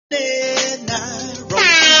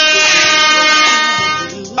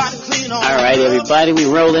right, everybody, we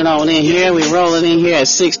rolling on in here. We rolling in here at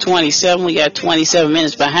 6:27. We got 27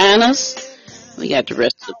 minutes behind us. We got the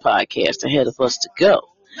rest of the podcast ahead of us to go.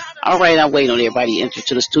 All right, I'm waiting on everybody to enter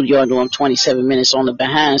to the studio. I know I'm 27 minutes on the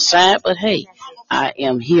behind side, but hey, I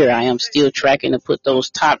am here. I am still tracking to put those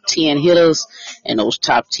top 10 hitters and those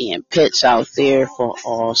top 10 pets out there for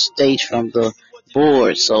all states from the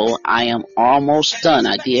board. So I am almost done.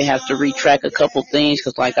 I did have to retrack a couple things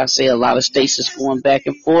because, like I said, a lot of states is going back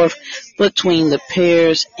and forth between the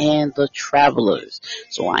pairs and the travelers.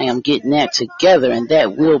 So I am getting that together, and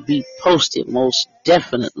that will be posted most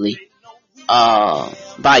definitely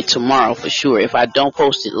by tomorrow for sure. If I don't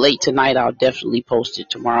post it late tonight, I'll definitely post it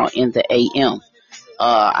tomorrow in the AM.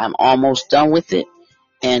 I'm almost done with it,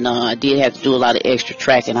 and I did have to do a lot of extra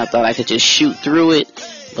tracking. I thought I could just shoot through it,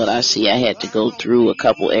 but I see I had to go through a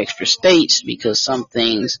couple extra states because some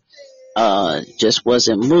things just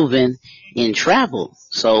wasn't moving in travel.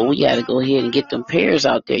 So we got to go ahead and get them pairs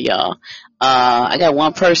out there, y'all. I got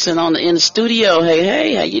one person in the studio.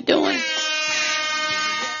 Hey, how you doing?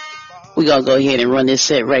 We're going to go ahead and run this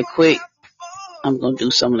set right quick. I'm going to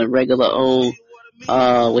do some of the regular old,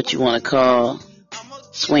 what you want to call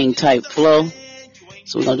swing type flow.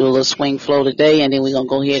 So we're going to do a little swing flow today, and then we're going to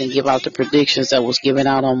go ahead and give out the predictions that was given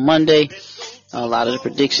out on Monday. A lot of the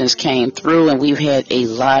predictions came through, and we've had a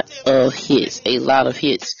lot of hits.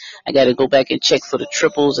 I got to go back and check for the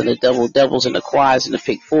triples and the doubles and the quads and the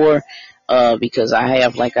pick four, because I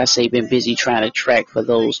have, like I say, been busy trying to track for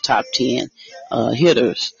those top 10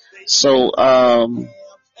 hitters. So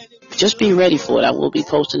just be ready for it. I will be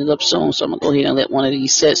posting it up soon, so I'm going to go ahead and let one of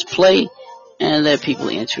these sets play and let people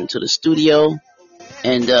enter into the studio.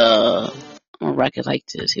 And I'm going to rock it like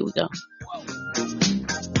this. Here we go.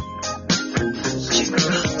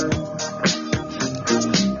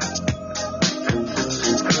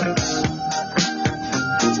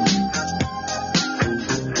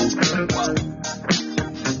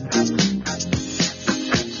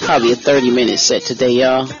 Probably a 30-minute set today,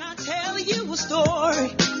 y'all.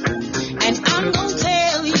 I'm gonna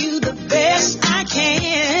tell you the best I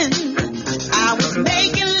can. I was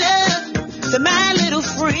making love to my little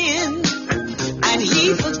friend, and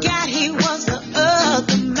he forgot he was the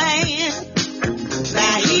other man.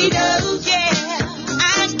 Now he knows, yeah,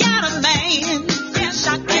 I got a man. Yes,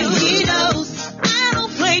 I do. And he knows I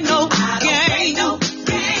don't play no game.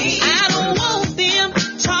 I don't want them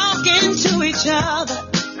talking to each other,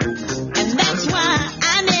 and that's why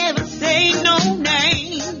I never say no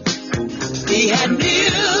name. He had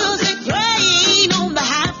music playing on the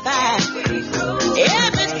hi-fi.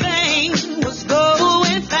 Everything was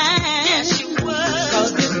going fine.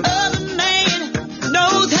 'Cause this other man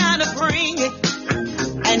knows how to bring it,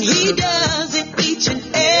 and he does it each and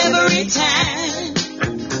every time.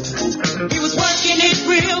 He was working it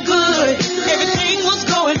real good. Everything was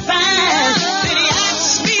going fine. Then he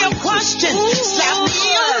asked me a question, slapped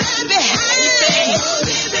me on right behind.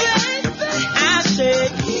 I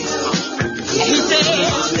said,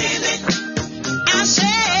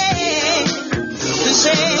 he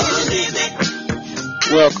said,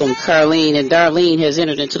 welcome, Carlene, and Darlene has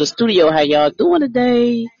entered into the studio. How y'all doing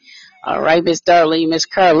today? All right, Miss Darlene, Miss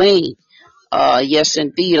Carlene. Yes,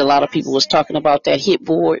 indeed. A lot of people was talking about that hit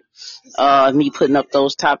board. Me putting up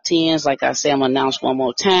those top 10s. Like I said, I'm going to announce one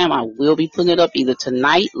more time. I will be putting it up either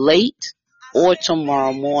tonight late or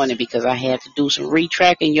tomorrow morning because I had to do some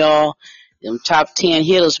retracking, y'all. Them top 10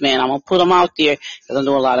 hitters, man, I'm going to put them out there because I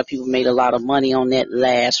know a lot of people made a lot of money on that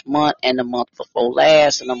last month and the month before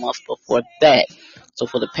last and the month before that. So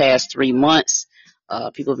for the past 3 months,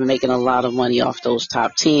 people have been making a lot of money off those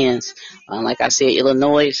top 10s. Like I said,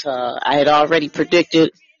 Illinois, I had already predicted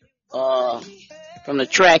from the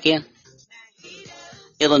tracking.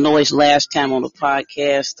 Illinois last time on the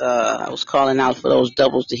podcast, I was calling out for those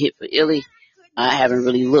doubles to hit for Illy. I haven't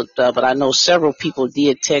really looked up, but I know several people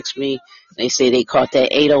did text me. They say they caught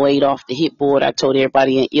that 808 off the hit board. I told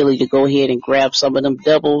everybody in Illy to go ahead and grab some of them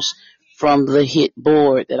doubles from the hit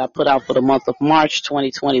board that I put out for the month of March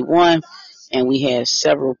 2021. And we had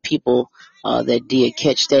several people that did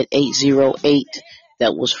catch that 808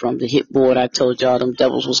 that was from the hit board. I told y'all them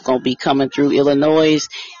doubles was going to be coming through Illinois,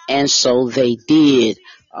 and so they did.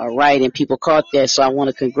 All right, and people caught that, so I want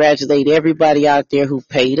to congratulate everybody out there who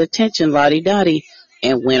paid attention, lottie-dottie,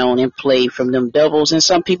 and went on and played from them doubles, and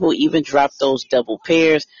some people even dropped those double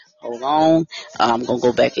pairs. Hold on. I'm going to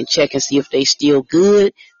go back and check and see if they still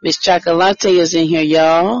good. Miss Chocolate is in here,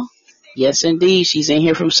 y'all. Yes, indeed. She's in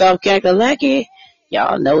here from South Kakalaki.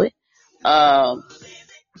 Y'all know it.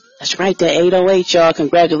 That's right, that 808, y'all.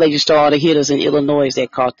 Congratulations to all the hitters in Illinois that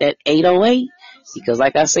caught that 808. Because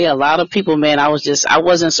like I say, a lot of people, man, I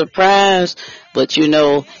wasn't surprised, but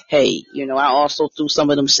hey, I also threw some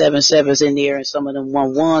of them 7-7s in there and some of them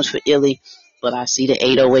 1-1s for Illy, but I see the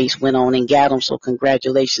 808s went on and got them, so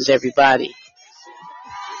congratulations, everybody.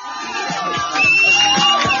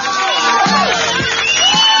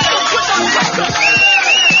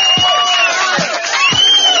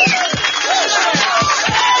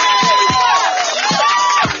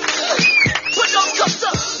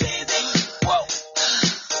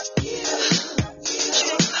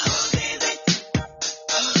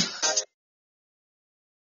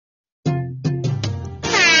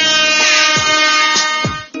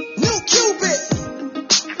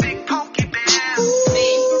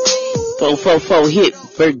 Fo hit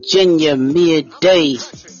Virginia midday.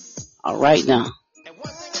 All right now.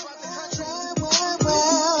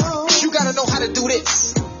 You gotta know how to do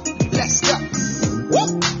this. Let's go.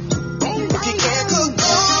 Woo. If you can't cook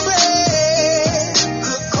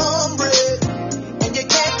cornbread, and you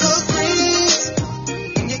can't cook greens,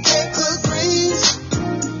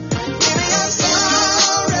 baby, I'm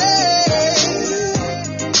sorry.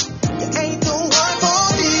 You ain't the one for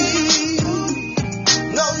me.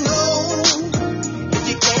 No. If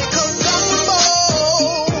you can't cook gumbo,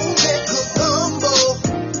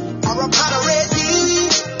 or a pot of red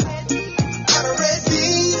beans, baby,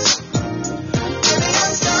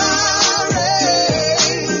 I'm sorry.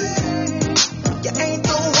 You ain't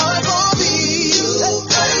the one for me.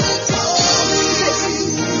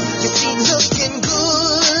 You keep looking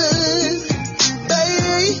good,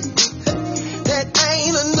 baby. That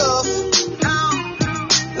ain't enough.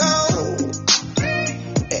 No.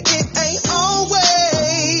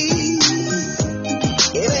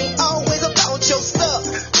 It ain't always about your stuff.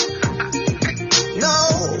 No.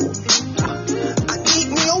 I need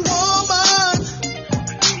me a woman,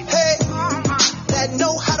 hey, that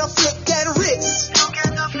know how to flip that wrist.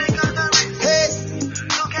 Hey,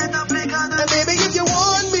 and baby, if you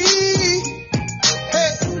want me,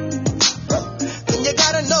 hey, then you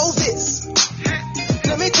gotta know this.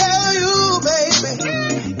 Let me tell you,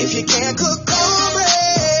 baby, if you can't cook cornbread,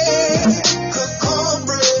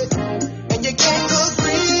 and you can't cook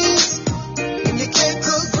greens,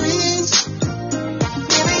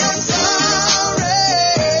 baby, I'm sorry.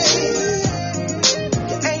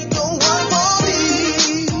 You ain't the one for me.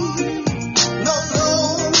 No.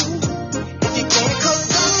 If you can't cook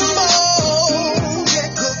gumbo,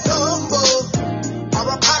 or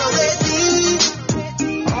a pot of red beans,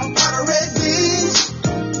 baby,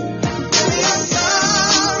 I'm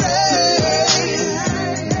sorry.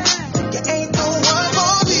 You ain't the one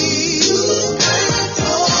for me.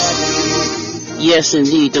 Yes,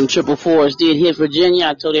 indeed. Them 444s did hit Virginia.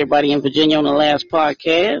 I told everybody in Virginia on the last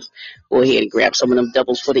podcast, go ahead and grab some of them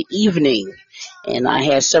doubles for the evening. And I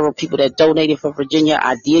had several people that donated for Virginia.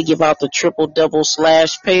 I did give out the triple double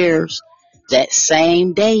 / pairs that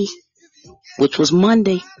same day, which was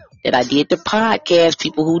Monday, that I did the podcast.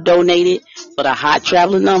 People who donated for the hot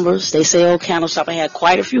traveling numbers, they say, oh, Candle Shop. I had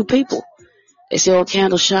quite a few people. They say, oh,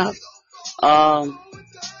 Candle Shop.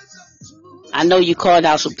 I know you called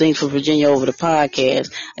out some things for Virginia over the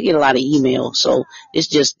podcast. I get a lot of emails, so it's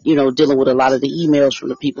just, dealing with a lot of the emails from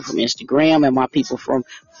the people from Instagram and my people from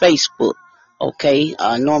Facebook. Okay,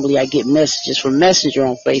 normally I get messages from Messenger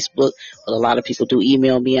on Facebook, but a lot of people do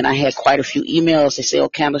email me, and I had quite a few emails. They say, oh,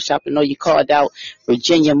 Candle Shop, I know you called out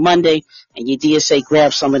Virginia Monday, and you did say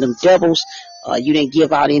grab some of them doubles. You didn't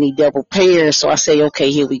give out any double pairs, so I say,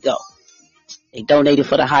 okay, here we go. They donated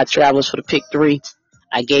for the hot travelers for the pick 3.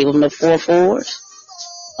 I gave them the 4-4s,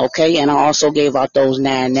 okay, and I also gave out those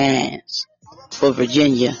 9-9s for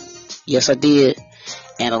Virginia. Yes, I did,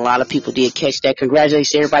 and a lot of people did catch that. Congratulations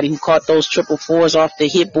to everybody who caught those 444s off the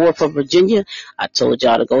hit board for Virginia. I told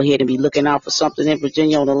y'all to go ahead and be looking out for something in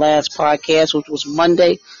Virginia on the last podcast, which was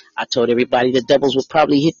Monday. I told everybody the doubles would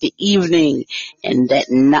probably hit the evening, and that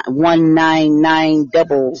 199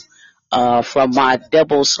 double from my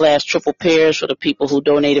double / triple pairs for the people who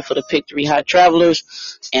donated for the pick 3 hot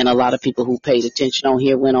travelers, and a lot of people who paid attention on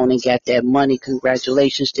here went on and got that money.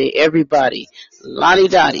 Congratulations to everybody. Lottie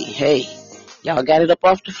Dottie. Hey, y'all got it up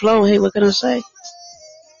off the floor. Hey, what can I say?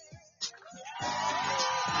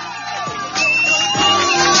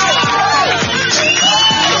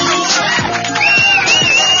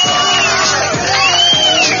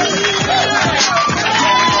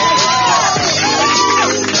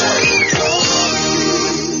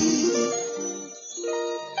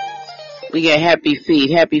 We got Happy Feet.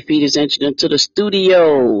 Happy Feet is entered into the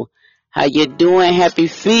studio. How you doing, Happy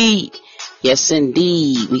Feet? Yes,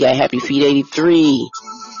 indeed. We got Happy Feet 83.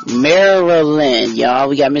 Maryland, y'all.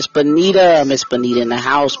 We got Miss Bonita in the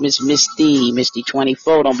house. Miss Misty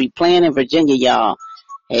 24. Don't be playing in Virginia, y'all.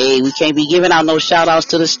 Hey, we can't be giving out no shout outs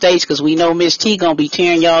to the states because we know Miss T gonna be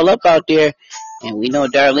tearing y'all up out there. And we know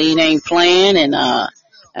Darlene ain't playing. And I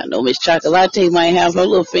know Miss Chocolate might have her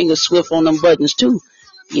little finger swift on them buttons too.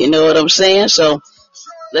 You know what I'm saying? So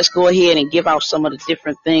let's go ahead and give out some of the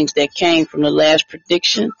different things that came from the last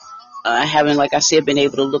prediction. I haven't, like I said, been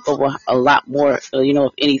able to look over a lot more, if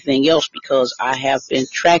anything else, because I have been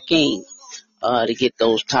tracking to get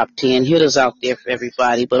those top 10 hitters out there for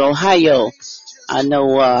everybody. But Ohio, I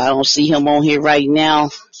know I don't see him on here right now,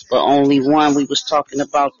 but only one. We was talking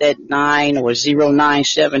about that 9 or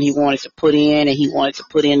 097 he wanted to put in, and he wanted to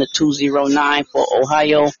put in the 209 for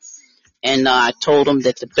Ohio. And I told him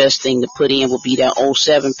that the best thing to put in would be that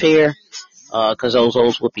 07 pair, because those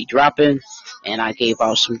O's would be dropping. And I gave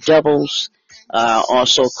out some doubles.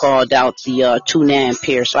 Also called out the 29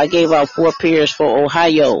 pair. So I gave out 4 pairs for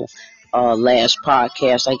Ohio last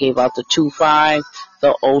podcast. I gave out the 25,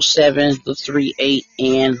 the 07, the 38,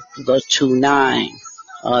 and the 29.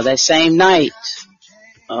 That same night,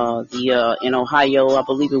 in Ohio, I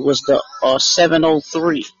believe it was the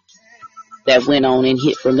 703 that went on and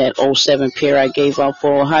hit from that 07 pair I gave out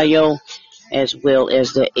for Ohio, as well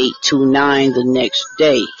as the 829 the next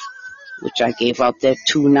day, which I gave out that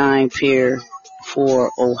 29 pair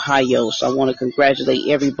for Ohio. So I want to congratulate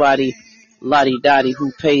everybody, Lottie Dottie,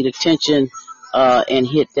 who paid attention and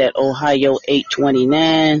hit that Ohio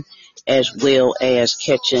 829, as well as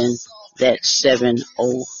catching that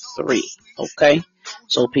 703. Okay?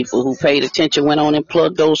 So people who paid attention went on and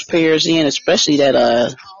plugged those pairs in, especially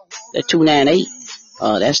that 298.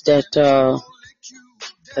 That's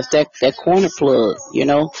that corner plug,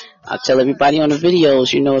 I tell everybody on the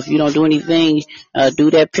videos, if you don't do anything,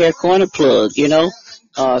 do that pair corner plug,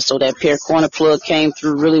 So that pair corner plug came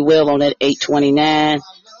through really well on that 829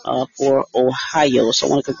 for Ohio. So I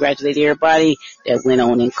want to congratulate everybody that went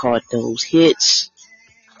on and caught those hits.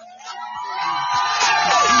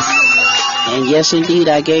 And yes, indeed,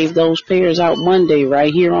 I gave those pairs out Monday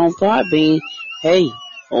right here on Podbean. Hey,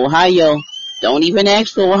 Ohio. Don't even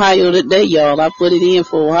ask for Ohio today, y'all. I put it in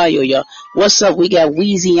for Ohio, y'all. What's up? We got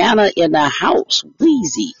Louisiana in the house.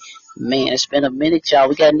 Wheezy. Man, it's been a minute, y'all.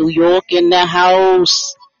 We got New York in the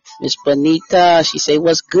house. Miss Bonita, she say,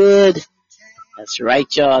 what's good? That's right,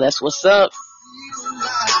 y'all. That's what's up.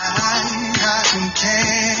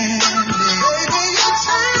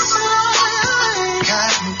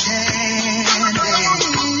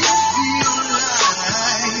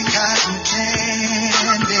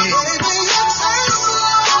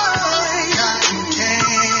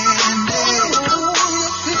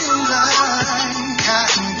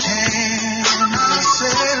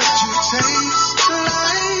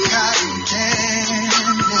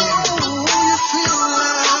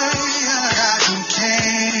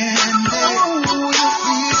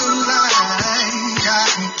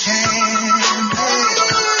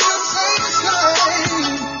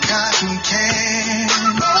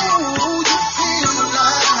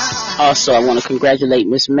 Also, I want to congratulate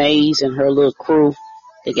Miss Mays and her little crew.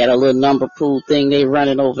 They got a little number pool thing they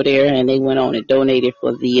running over there, and they went on and donated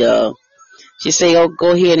for the, she say, oh,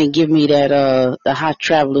 go ahead and give me that, the Hot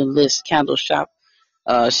Traveling List candle shop.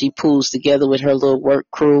 She pools together with her little work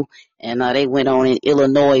crew, and they went on in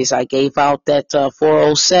Illinois. I gave out that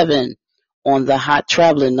 407 on the Hot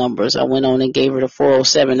Traveling numbers. I went on and gave her the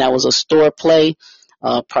 407. That was a store play,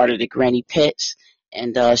 part of the Granny Pets.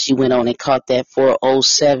 And she went on and caught that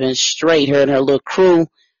 407 straight, her and her little crew,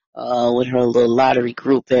 with her little lottery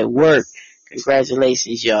group at work.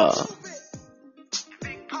 Congratulations, y'all.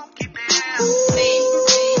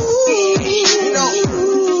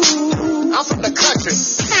 I'm from the country.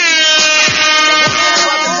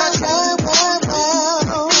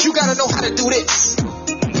 You gotta know how to do this.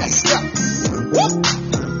 Let's go.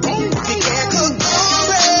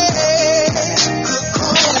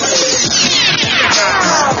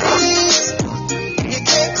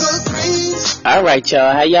 All right,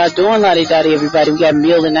 y'all. How y'all doing, Lottie Dottie, everybody? We got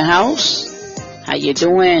Mill in the house. How you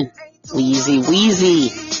doing? Wheezy.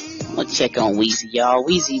 I'm gonna check on Wheezy, y'all.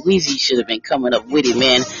 Wheezy should have been coming up with it,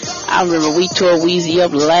 man. I remember we tore Wheezy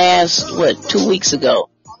up 2 weeks ago.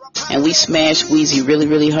 And we smashed Wheezy really,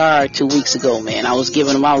 really hard 2 weeks ago, man. I was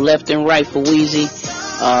giving him out left and right for Wheezy.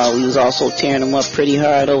 We was also tearing him up pretty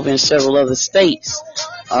hard over in several other states.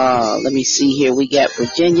 Let me see here. We got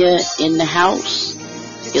Virginia in the house.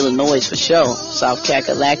 Illinois for sure. South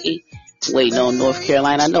Kakalaki. Waiting on North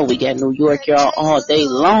Carolina. I know we got New York, y'all, all day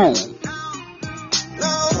long.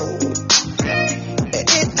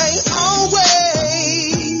 It ain't always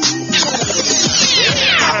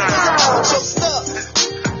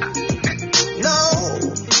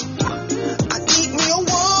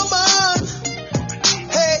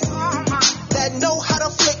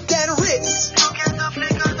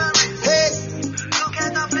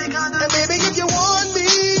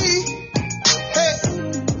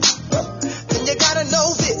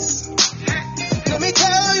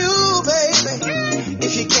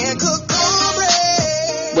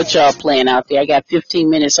what y'all playing out there? I got 15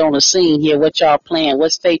 minutes on the scene here. What y'all playing?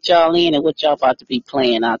 What state y'all in and what y'all about to be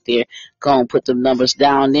playing out there? Go and put the numbers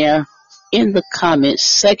down there in the comment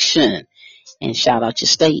section and shout out your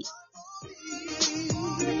state.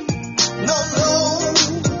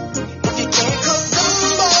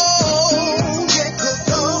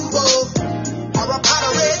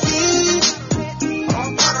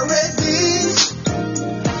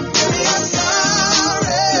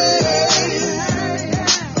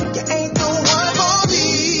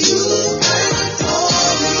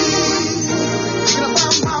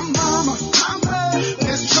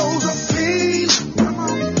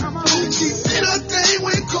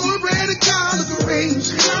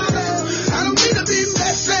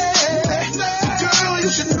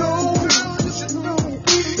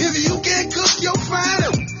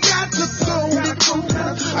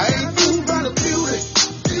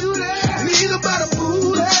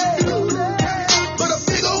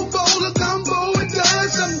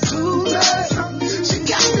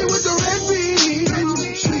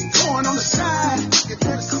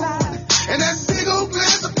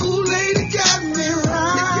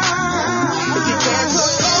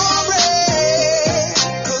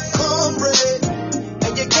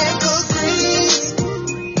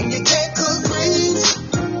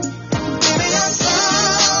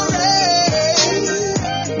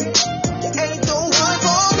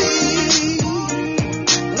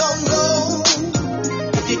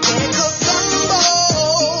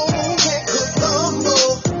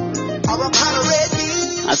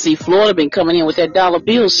 Florida been coming in with that dollar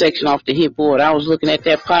bill section off the hit board. I was looking at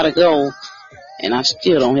that pot of gold, and I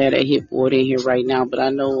still don't have that hit board in here right now, but I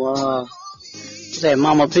know, that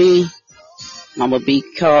Mama B? Mama B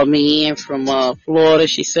called me in from, Florida.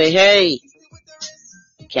 She said, hey,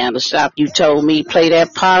 Candle Shop, you told me play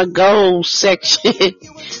that pot of gold section.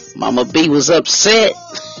 Mama B was upset.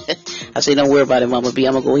 I said, don't worry about it, Mama B.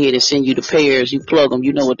 I'm going to go ahead and send you the pairs. You plug them.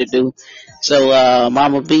 You know what to do. So,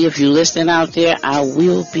 Mama B, if you're listening out there, I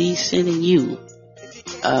will be sending you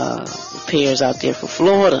the pairs out there for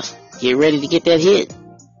Florida. Get ready to get that hit.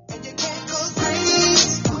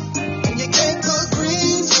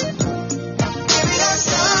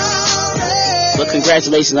 But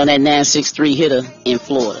congratulations on that 963 hitter in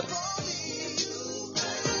Florida.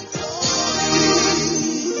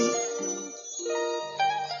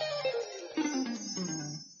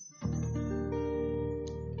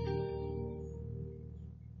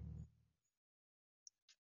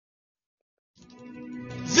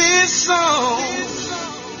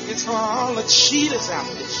 For all the cheaters out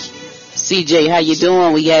there. CJ, how you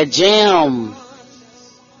doing? We got Jim.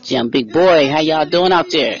 Jim, big boy, how y'all doing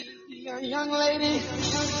out there? A young lady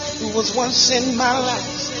who was once in my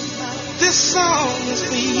life. This song is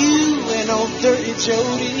for you and old Dirty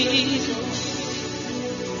Jody.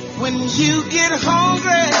 When you get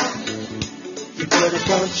hungry, you better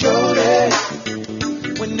call Jody.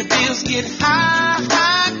 When the bills get high,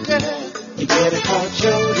 girl, you better call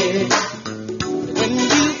Jody. When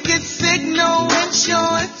you get sick, no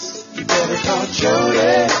insurance, you better call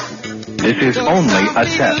Jody. This is only a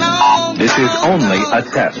test. This is only a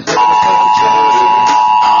test.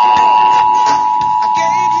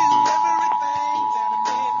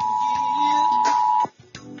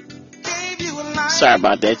 Sorry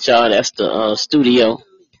about that, y'all. That's the studio.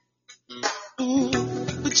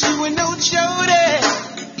 But you and no Jody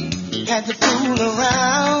had to fool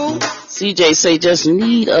around. CJ say just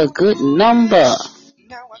need a good number.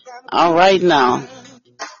 All right now.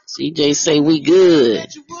 CJ say we good.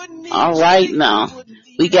 All right now.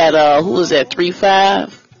 We got who is that?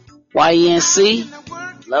 35 YNC.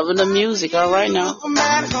 Loving the music. All right now.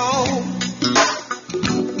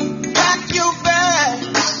 Pack your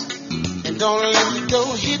bags and don't let the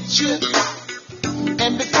door hit you.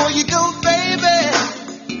 And before you go, baby,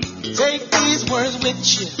 take these words with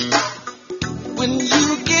you. When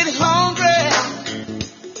you get hungry,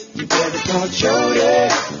 you better call Jody.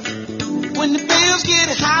 When the bills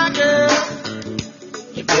get high, girl,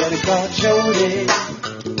 you better call Jody.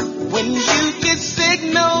 When you get sick,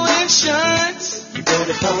 no insurance, you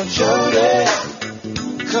better call Jody.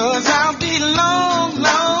 'Cause I'll be long,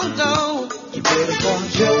 long gone, you better call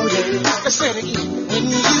Jody. Let's say it again. When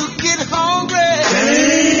you get hungry,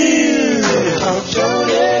 you better call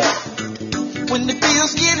Jody. When the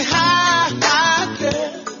bills get high,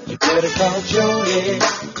 girl, you better call Jody.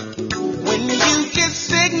 When you get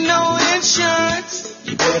sick, no insurance,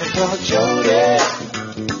 you better call Jody.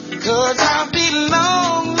 'Cause I'll be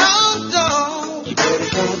long, long gone, you better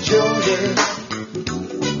call Jody.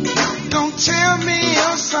 Don't tell me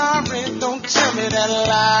you're sorry, don't tell me that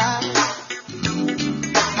lie.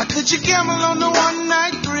 I Could you gamble on the one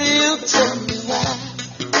night thrill? Tell me why.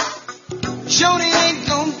 Shorty ain't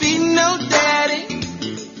gonna be no daddy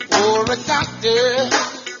or a doctor.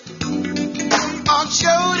 All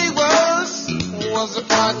Shorty was a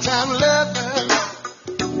part-time lover.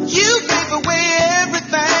 You gave away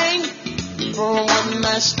everything for a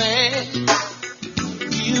one-night stand.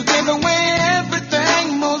 You gave away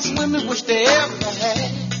everything most women wish they ever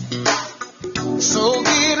had. So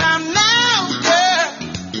get out now, girl,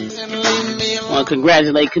 and leave me alone. I want to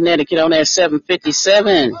congratulate Connecticut on that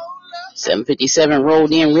 757. 757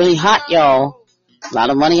 rolled in really hot, y'all. A lot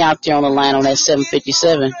of money out there on the line on that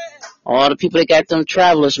 757. All the people that got them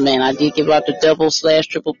travelers, man, I did give out the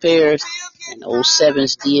double/triple pairs, and those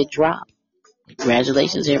sevens did drop.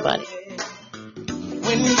 Congratulations, everybody.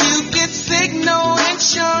 When you get sick, no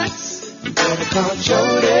insurance, you better call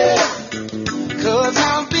Jody, 'cause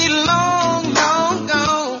I'll be long, long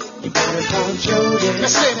gone. You better call Jody.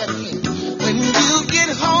 Let's say that again. When you get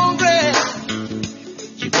hungry,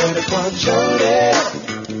 you better call Jody.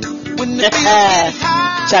 When the bills get high,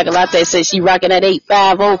 Chocolate says she rocking that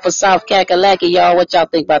 850 for South Kakalaki, y'all. What y'all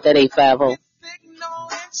think about that 850? no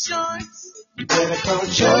insurance, you better call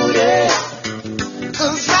Jody,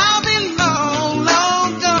 'cause I'll be long,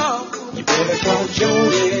 long gone. You better call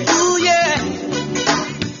Jody. Ooh, yeah.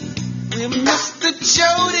 We're Mr.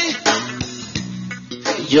 Jody.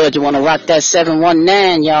 Georgia want to rock that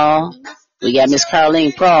 719, y'all. We got Miss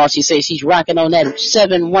Carlene Pross. She says she's rocking on that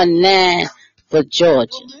 719 for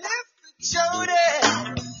Georgia. Jody,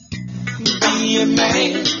 be a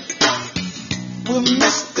man. Well,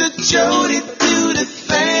 Mr. Jody, do the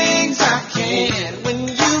things I can. When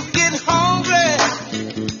you get hungry,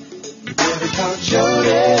 you better call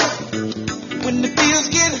Jody. When the bills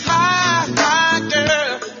get high,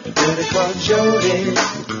 girl, you better call Jody.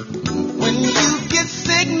 When you get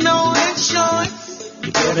sick, no insurance,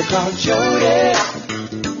 you better call Jody.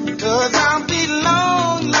 'Cause I'll be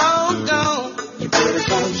long, long gone. You better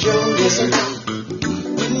call Jody.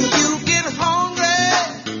 When you get hungry,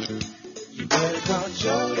 you better call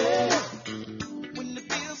Jody. When the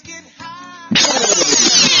bills get high.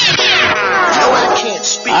 No, I can't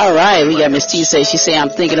speak. All right, we got Miss T say, she say, I'm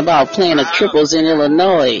thinking about playing the triples in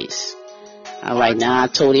Illinois. All right, now I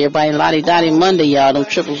told everybody Lottie Dottie Monday, y'all, them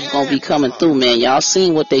triples was going to be coming through, man. Y'all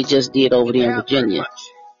seen what they just did over there in Virginia.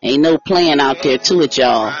 Ain't no playing out there to it,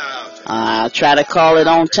 y'all. Try to call it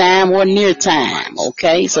on time or near time,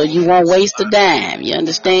 okay? So you won't waste a dime, you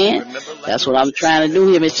understand? That's what I'm trying to do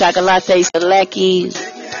here, Miss Chocolate Seleki.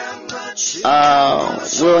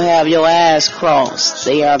 We'll have your eyes crossed.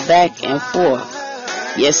 They are back and forth.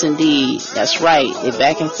 Yes, indeed. That's right. They're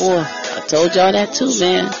back and forth. I told y'all that too,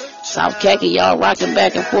 man. South Khaki, y'all rocking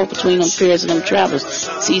back and forth between them pairs and them travelers.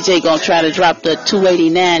 CJ gonna try to drop the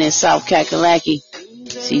 289 in South Kakalaki.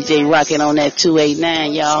 CJ rocking on that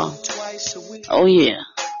 289, y'all. Oh, yeah.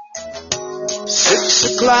 6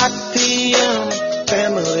 o'clock p.m.,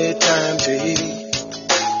 family time to eat.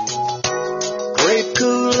 Grape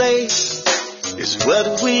Kool-Aid is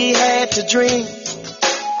what we had to drink.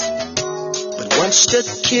 But once the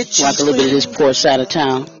kitchen Rock a little bit of this poor side of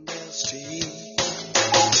town.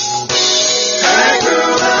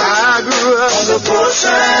 I grew up on the poor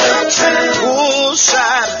side of town. Poor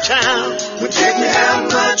side of town. We didn't have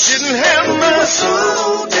much. We were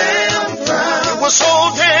so damn proud. We were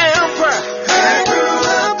so damn proud. I grew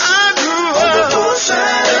up on the poor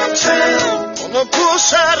side of town. On the poor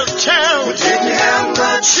side of town. We didn't have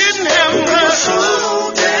much. We were so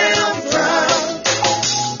damn proud.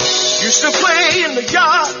 Used to play in the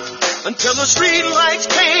yard until the street lights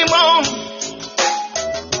came on.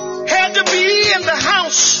 Had to be in the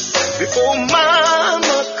house before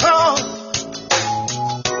mama called.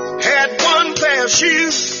 Had one pair of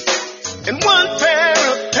shoes and one pair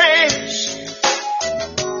of pants.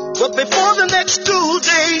 But before the next school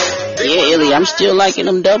day, Yeah, Illy, I'm still liking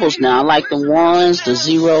them doubles now. I like the ones, the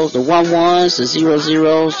zeros, the 1-1s, the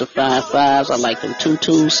 0-0s, the 5-5s. I like them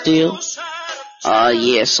 2-2s still.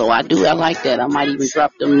 Yeah, so I like that. I might even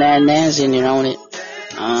drop them 9-9s in there on it.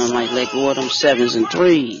 Might let go of them 7s and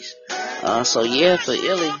 3s. So yeah, for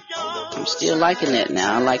Illy, I'm still liking that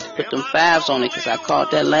now. I like to put them 5s on it because I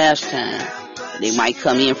caught that last time. They might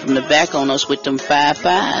come in from the back on us with them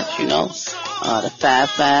 5-5s, you know. The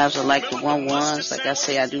 5-5s, I like the 1-1s. Like I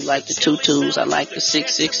say, I do like the 2-2s. I like the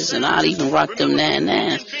 6-6s, and I'll even rock them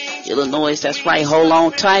 9-9s. Illinois, that's right. Hold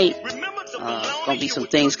on tight. Gonna be some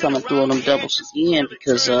things coming through on them doubles again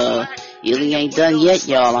because Illy ain't done yet,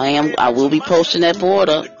 y'all. I will be posting that board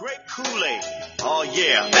up. Grape Kool-Aid. Oh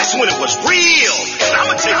yeah, that's when it was real.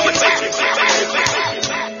 I'ma take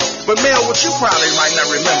you. But Mel, what you probably might not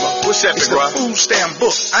remember, what's that, is the food stamp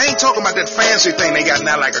book. I ain't talking about that fancy thing they got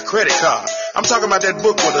now like a credit card. I'm talking about that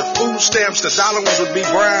book where the food stamps, the dollar ones would be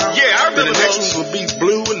brown. Yeah, I remember the next ones would be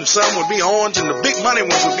blue, and some would be orange, and the big money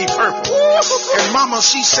ones would be purple. And Mama,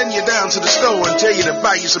 she send you down to the store and tell you to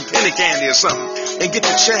buy you some penny candy or something and get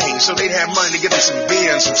the change so they'd have money to get them some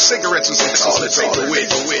beer and some cigarettes and some toilet paper with.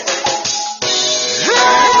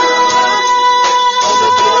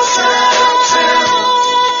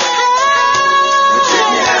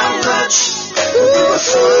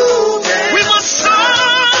 We were so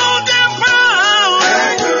damn proud.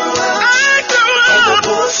 I grew up on the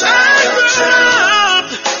full side of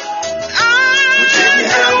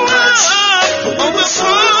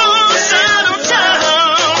town.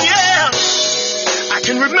 Yeah, I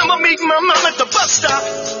can remember meeting my mom at the bus stop,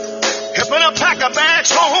 helping her pack her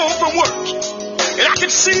bags home from work. And I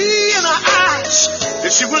could see in her eyes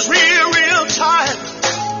that she was real tired.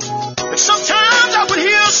 And sometimes I would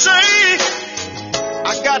hear her say,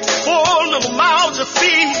 I got 4 little mouths to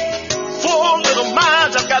feed, 4 little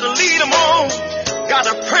minds I've got to lead them on.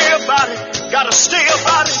 Gotta pray about it, gotta stay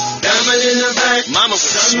about it. Diamond in the back, Mama would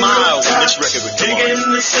smile when this record would come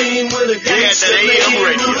on. The scene with a we had that AM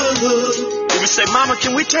radio. We would say, Mama,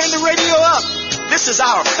 can we turn the radio up? This is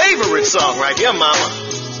our favorite song right here, Mama.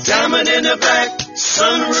 Diamond in the back,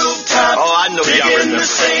 sunroof top. Oh, I know y'all remember. The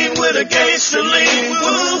scene with a gangster lean.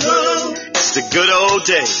 It's the good old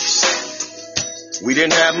days. We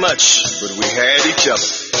didn't have much, but we had each other.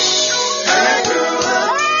 I grew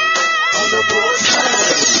up on the bull side.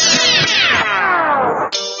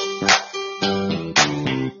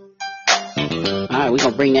 All right, we're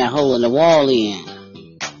going to bring that hole in the wall in.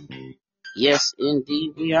 Yes,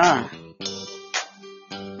 indeed we are.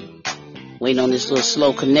 Waiting on this little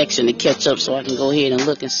slow connection to catch up so I can go ahead and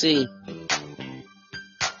look and see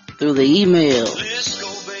through the email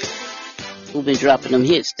who been dropping them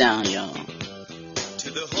hits down, y'all.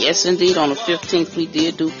 Yes, indeed, on the 15th, we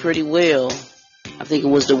did do pretty well. I think it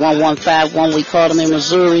was the 1151 we called them in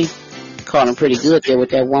Missouri. Caught them pretty good there with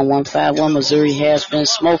that 1151. Missouri has been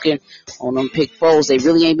smoking on them pick fours. They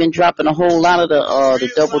really ain't been dropping a whole lot of the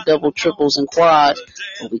double, triples, and quads.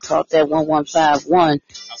 But we caught that 1151,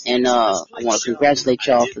 and I want to congratulate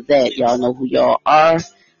y'all for that. Y'all know who y'all are.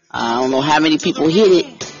 I don't know how many people hit it,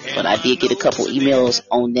 but I did get a couple emails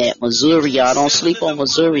on that. Missouri, y'all don't sleep on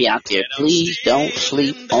Missouri out there. Please don't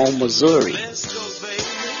sleep on Missouri.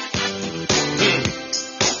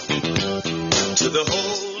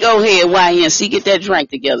 Go ahead, YNC, get that drink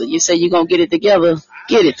together. You say you're going to get it together?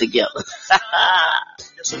 Get it together.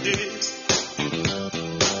 Yes, I did.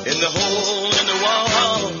 In the hole in the wall.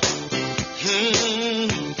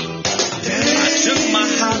 I took my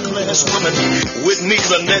high-class woman with me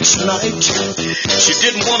the next night. She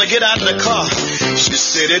didn't want to get out of the car. She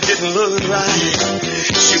said it didn't look right.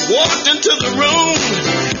 She walked into the room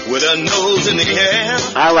with her nose in the air.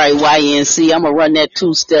 All right, YNC, I'm going to run that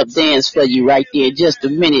two-step dance for you right there in just a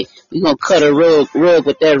minute. We're going to cut a rug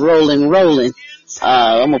with that rolling.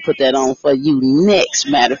 I'm going to put that on for you next.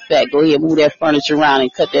 Matter of fact, go ahead, move that furniture around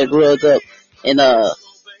and cut that rug up and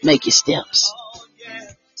make your steps.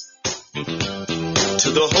 To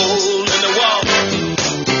the hole in the wall,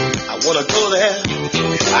 I want to go there.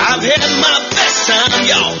 I've had my best time,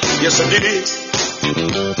 y'all. Yes, I did.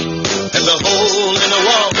 And the hole in the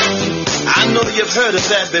wall, I know you've heard of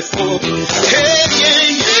that before. Hey, yeah.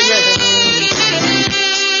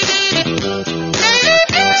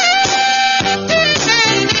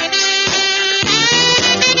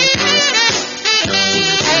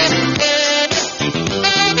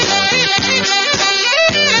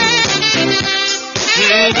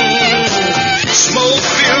 Smoke,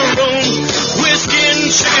 beer, rum, whiskey and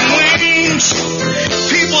chicken wings.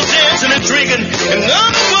 People dancing and drinking, and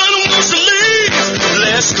none of one wants to leave.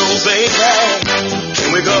 Let's go, baby. Can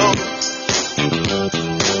we go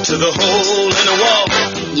to the hole in the wall?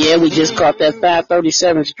 Yeah, we just caught that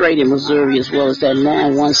 537 straight in Missouri, as well as that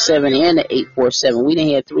 917 and the 847. We done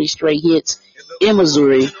had 3 straight hits in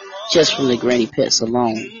Missouri just from the Granny Pets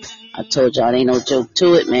alone. I told y'all, ain't no joke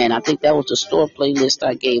to it, man. I think that was the store playlist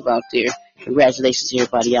I gave out there. Congratulations to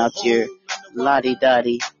everybody out there. Lottie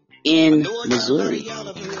Dottie in Missouri. It's like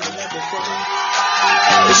all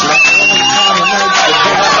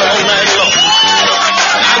night long.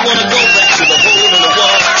 I want to go back to the hole in the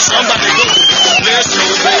wall. Somebody go. Let's go,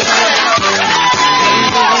 baby.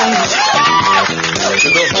 To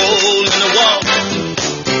the hole in the wall.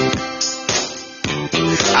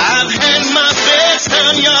 I've had my best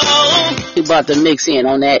time, y'all. We about to mix in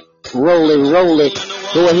on that roll it.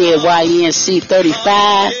 Go ahead, YNC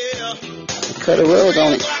 35. Cut a rug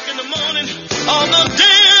on it. On the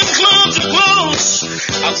damn clubs are closed.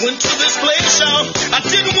 I went to this place, y'all. I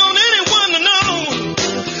didn't want anyone to know.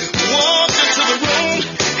 Walked into the room,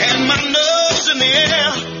 had my nose in the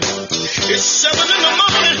air. It's 7 in the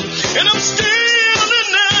morning, and I'm still in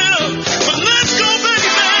there. But let's go,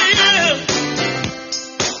 baby,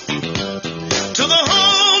 to the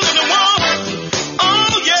hole in the wall.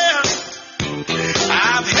 Oh, yeah.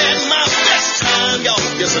 I've had my best time, y'all.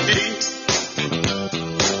 Yes, I did.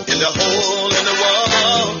 In the hole in the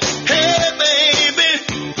wall. Hey, baby,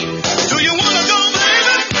 do you want to go,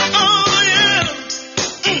 baby? Oh, yeah.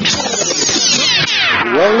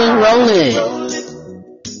 Rolling.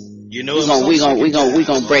 You know we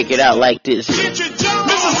gonna break it out like this. Mr. Sam,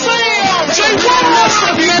 say what?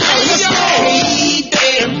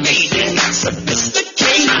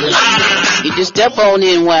 You just step on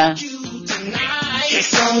in, why?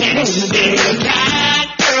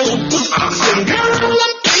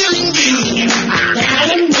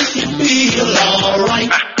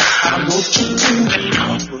 I want you to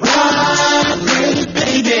ride,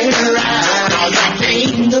 baby, ride. I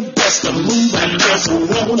ain't the best of move. I just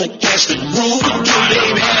wanna catch the groove,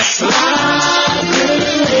 baby. Slide,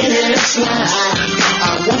 baby, slide.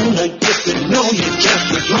 I wanna get to know you just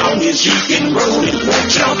as long as you can roll it.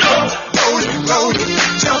 Jump up, roll it,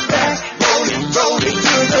 jump back, roll it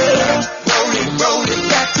to the left, roll it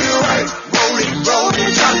back to the right, roll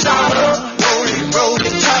it, cha-cha up, roll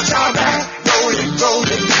it, cha-cha back. Roll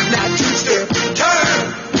it,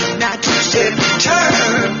 now two-step,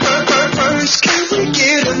 turn, first, can we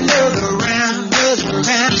get another round,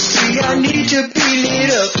 see, I need to be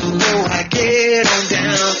lit up, so I get on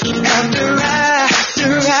down, after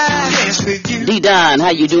I dance with you. D-Don,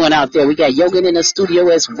 how you doing out there? We got Yogan in the studio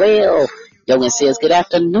as well. Yogan says, good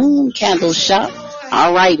afternoon, Candle Shop.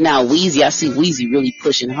 All right, now, Weezy, I see Weezy really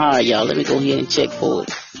pushing hard, y'all. Let me go ahead and check for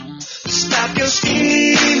it. Stop your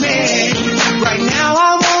scheming. Right now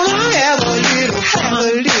I wanna have a little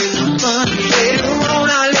fun. Later on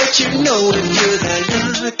I'll let you know if you're the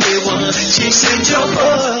lucky one. She said jump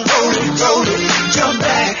up, roll it, jump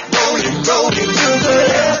back, roll it to the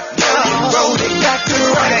left, roll it back to the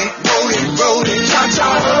right, roll it, cha-cha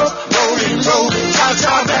up, roll it,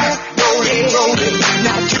 cha-cha back, roll it,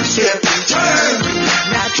 now two-step and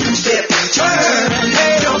turn,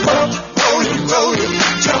 hey, jump up, roll it,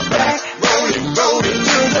 jump back, roll it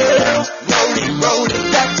to the left, roll it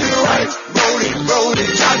back to the right, roll it,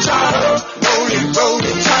 cha-cha up, roll it,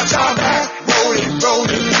 cha-cha back, roll it,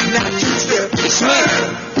 now two-step and turn,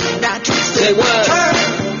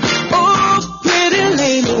 oh, pretty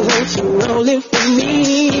lady, won't you roll it for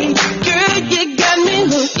me? Girl, you got me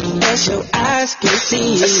hooked as your eyes can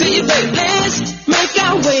see. I see you, baby. Let's make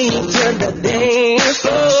our way to the dance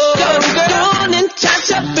floor. Go on and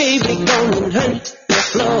cha-cha, baby, go and hurt the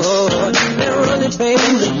floor. Now roll it, baby,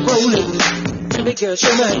 roll it. Baby girl,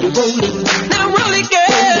 show me how you roll it. Now roll it,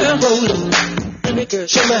 girl, roll it. Baby girl,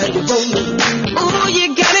 show me how you roll it. Oh,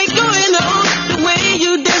 you got it going on. The way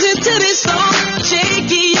you dance it to this song.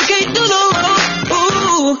 Shaky, you can't do no wrong.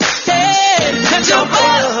 Ooh, hey, now jump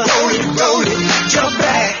up. Roll it, jump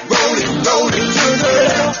back. Roll it to the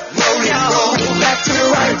left. Roll it back to the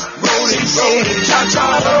right. Roll it,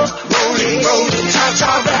 cha-cha up. Roll it,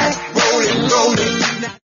 cha-cha back. Roll it.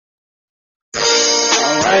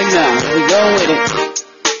 All right, now, here we go with it.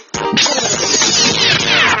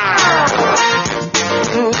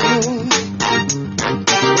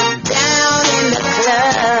 Down in the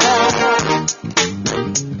club,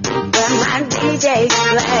 where my DJs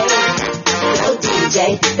play. Yo, DJ,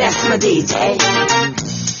 that's my DJ.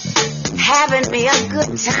 Having me a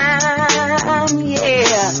good time,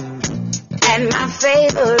 yeah. And my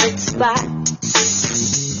favorite spot.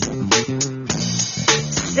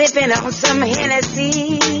 Sipping on some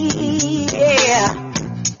Hennessy, yeah.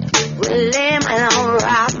 With lemon on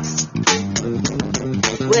rocks.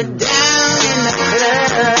 We're down in the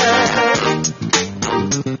club,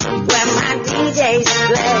 where my DJs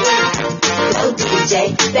play. Yo, DJ,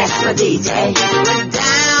 that's my DJ. We're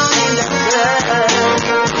down in the club,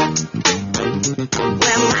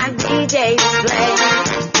 where my DJs play.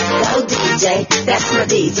 Yo, DJ, that's my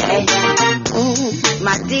DJ.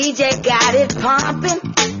 My DJ got it pumping,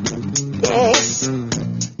 yes.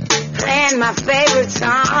 Playing my favorite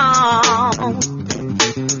song.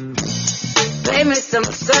 Play me some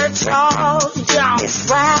Sir Charles Jones. It's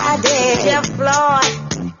Friday, Jeff Floyd,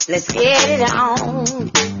 let's get it on.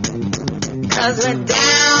 Cause we're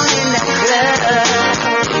down in the club,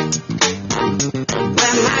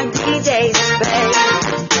 where my DJs play.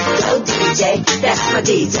 Yo, DJ, that's my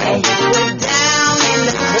DJ. We're down in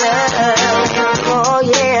the club, oh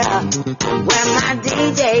yeah, where my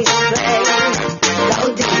DJs play. Yo,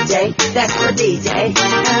 DJ, DJ, that's my DJ.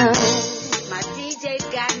 My DJ's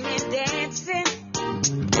got me dancing.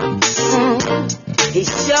 He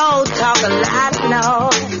sure talk a lot of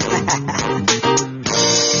noise.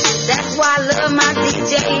 That's why I love my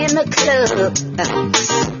DJ in the club.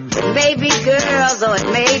 It may be girls or it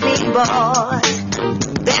may be boys.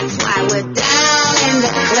 That's why we're down in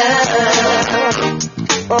the club.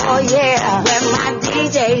 Oh yeah, where my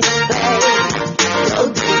DJs play.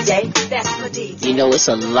 Go DJ, that's my DJ. You know, it's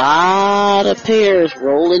a lot of pairs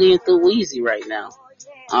rolling in through Wheezy right now.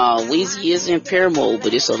 Wheezy is in pair mode,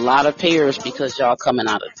 but it's a lot of pairs because y'all coming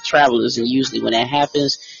out of Travelers, and usually when that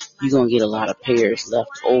happens, you're going to get a lot of pairs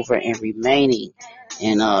left over and remaining.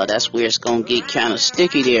 And that's where it's going to get kind of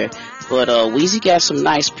sticky there. But Wheezy got some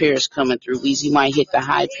nice pairs coming through. Wheezy might hit the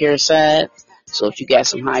high pair side. So if you got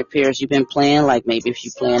some high pairs you've been playing, like maybe if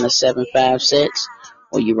you're playing the 7-5 sets,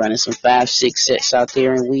 or you're running some 5-6 sets out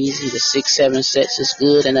there in Wheezy, the 6-7 sets is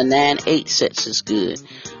good, and the 9-8 sets is good.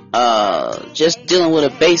 Just dealing with a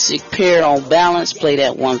basic pair on balance, play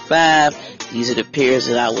that 1-5. These are the pairs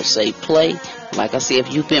that I would say play. Like I said,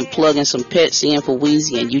 if you've been plugging some pets in for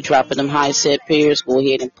Wheezy and you dropping them high set pairs, go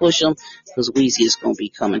ahead and push them, because Wheezy is going to be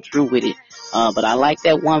coming through with it. But I like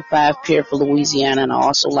that 1-5 pair for Louisiana, and I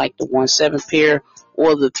also like the 1-7 pair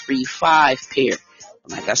or the 3-5 pair.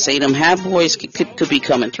 Like I say, them high boys could be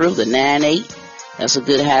coming through. The 9-8, that's a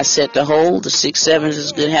good high set to hold. The 6-7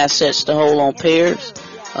 is good high sets to hold on pairs.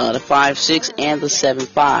 The 5-6 and the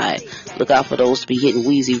 7-5. Look out for those to be hitting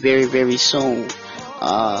Wheezy very, very soon.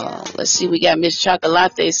 Let's see, we got Miss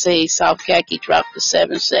Chocolate say South Khaki dropped the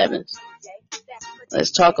 7-7s. Let's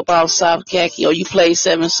talk about South Khaki. Oh, you played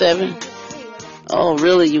 7-7? Oh,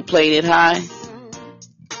 really? You played it high?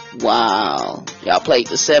 Wow. Y'all played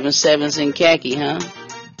the 7-7s in Khaki, huh?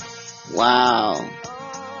 Wow.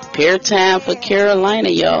 Pair time for Carolina,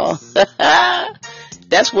 y'all.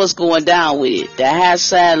 That's what's going down with it. The high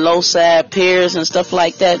side, low side pairs and stuff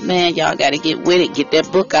like that, man. Y'all got to get with it. Get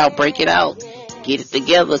that book out. Break it out. Get it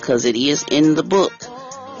together, because it is in the book.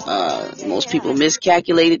 Most people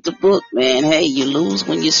miscalculated the book, man. Hey, you lose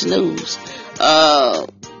when you snooze.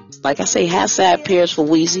 Like I say, high side pairs for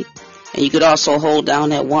Wheezy. And you could also hold down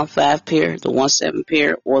that 1-5 pair, the 1-7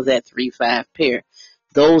 pair, or that 3-5 pair.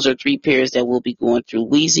 Those are three pairs that will be going through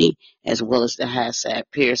Wheezy, as well as the high side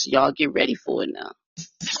pair. So y'all get ready for it now.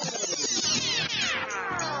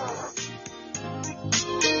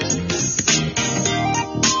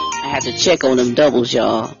 I had to check on them doubles,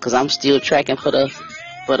 y'all, because I'm still tracking for the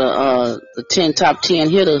 10 top 10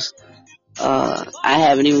 hitters. I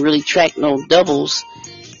haven't even really tracked no doubles,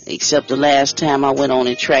 except the last time I went on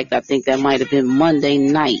and tracked. I think that might have been Monday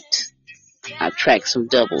night. I tracked some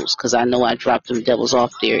doubles, because I know I dropped them doubles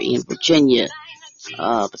off there in Virginia.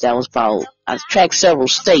 But that was I tracked several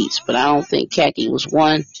states, but I don't think Khaki was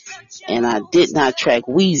one. And I did not track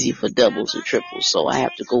Wheezy for doubles and triples, so I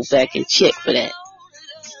have to go back and check for that.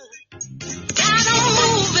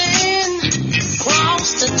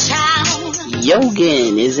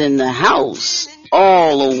 Yogan is in the house,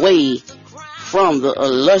 all the way from the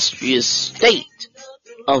illustrious state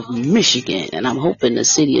of Michigan, and I'm hoping the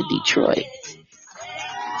city of Detroit.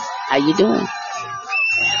 How you doing?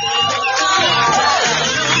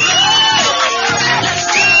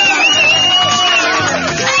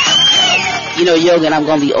 You know, Yogan, I'm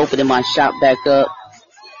going to be opening my shop back up,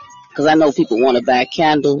 because I know people want to buy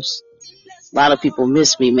candles. A lot of people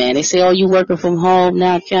miss me, man. They say, oh, you working from home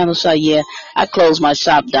now, candle shop? Yeah, I closed my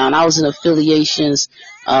shop down. I was in affiliations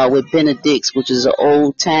with Benedict's, which is an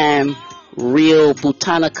old-time real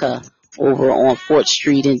botanica over on 4th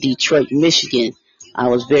Street in Detroit, Michigan. I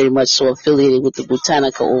was very much so affiliated with the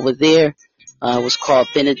botanica over there. It was called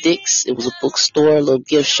Benedict's. It was a bookstore, a little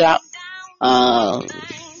gift shop.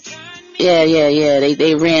 Yeah.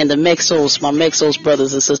 They ran the Mexos. My Mexos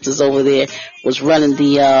brothers and sisters over there was running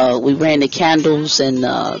we ran the candles and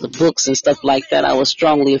the books and stuff like that. I was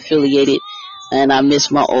strongly affiliated, and I miss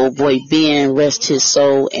my old boy Ben, rest his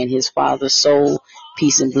soul and his father's soul.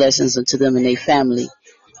 Peace and blessings unto them and their family.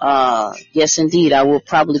 Yes, indeed, I will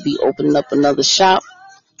probably be opening up another shop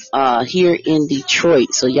here in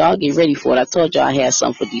Detroit. So y'all get ready for it. I told y'all I had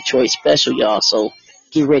something for Detroit special, y'all. So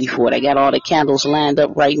get ready for it. I got all the candles lined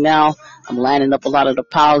up right now. I'm lining up a lot of the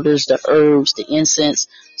powders, the herbs, the incense.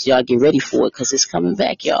 So y'all get ready for it, because it's coming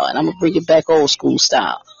back, y'all. And I'm going to bring it back old school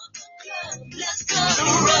style.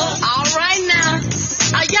 All right now.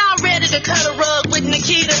 Are y'all ready to cut a rug with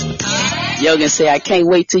Nikita? Yogan say, I can't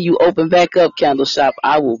wait till you open back up, Candle Shop.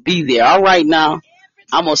 I will be there. All right now.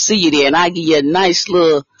 I'm going to see you there, and I'll give you a nice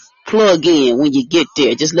little plug in when you get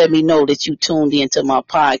there. Just let me know that you tuned in to my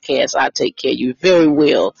podcast. I'll take care of you very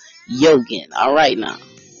well, Yogan. All right now.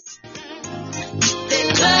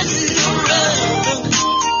 cousin road.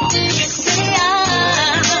 You say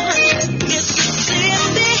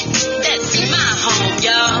Mississippi, that's my home,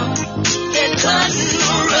 y'all. That cousin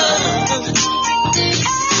road.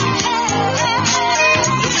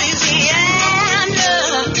 Louisiana,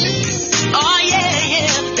 oh yeah,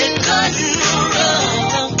 that cousin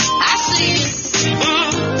road. I see it.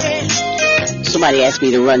 Somebody asked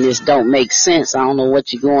me to run this Don't Make Sense. I don't know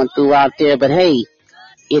what you're going through out there, but hey,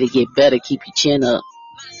 it'll get better. Keep your chin up.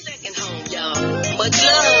 My second home, y'all. Much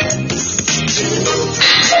love.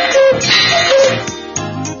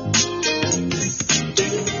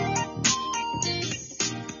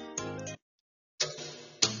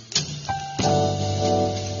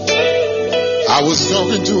 I was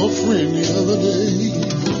talking to a friend the other day.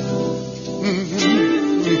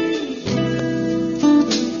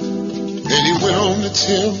 And he went on to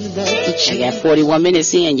tell me about the I chick. got 41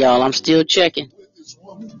 minutes in, y'all. I'm still checking.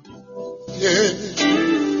 Yeah.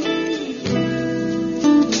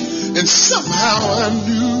 And somehow I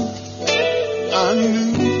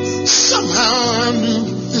knew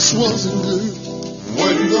this wasn't good.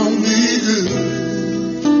 Wasn't gonna be good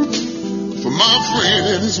for my friend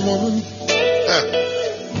and his woman.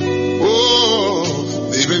 Oh,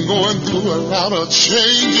 they've been going through a lot of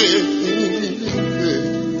changes.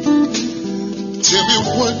 Tell me,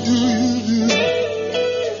 what do you do?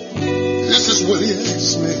 This is what he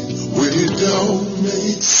asked me. When it don't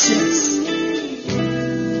make sense,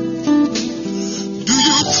 do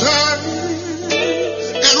you turn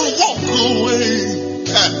and walk away?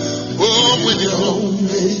 Oh, when it don't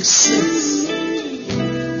make sense,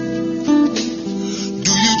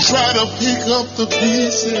 do you try to pick up the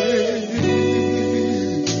pieces?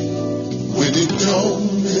 When it don't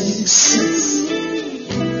make sense,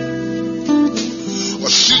 or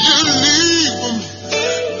should you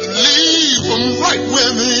leave them right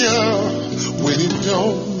where they are? When it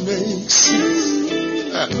don't make sense,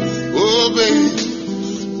 oh baby,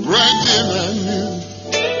 right then I knew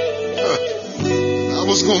I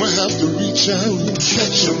was gonna have to reach out and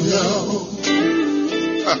catch him, y'all.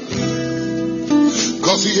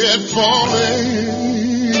 'Cause he had fallen.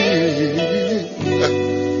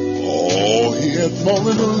 Oh, he had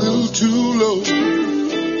fallen a little too low.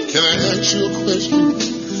 Can I ask you a question?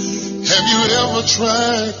 Have you ever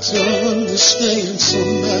tried to understand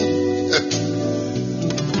somebody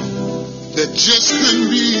that just couldn't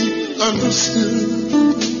be understood?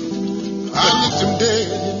 I looked him dead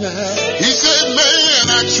in the eye. He said, man,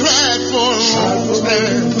 I tried for a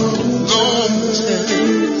long time,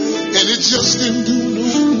 and it just didn't do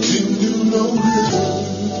no good.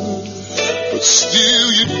 But still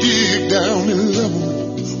you dig down and love him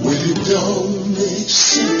when it don't make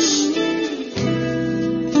sense.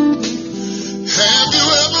 Have you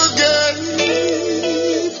ever gave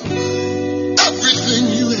everything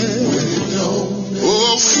you had when it don't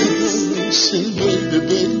make sense,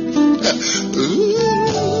 baby?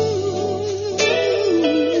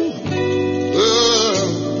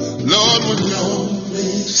 Lord, when it don't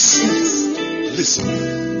make sense. Listen,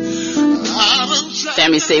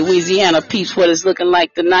 Sammy say, Louisiana peeps what it's looking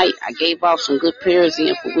like tonight. I gave out some good pairs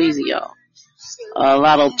in for Weezy, y'all. A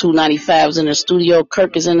lot of 295s in the studio.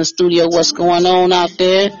 Kirk is in the studio. What's going on out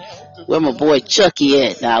there? Where my boy Chucky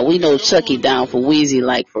at? Now, we know Chucky down for Weezy,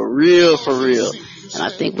 like for real, for real. And I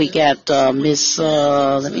think we got Miss,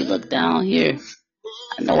 let me look down here.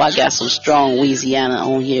 I know I got some strong Louisiana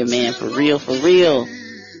on here, man. For real, for real.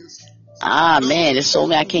 Ah, man, there's so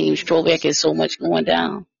many. I can't even stroll back. There's so much going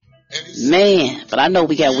down. Man, but I know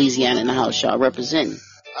we got Louisiana in the house, y'all, representing.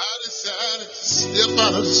 Step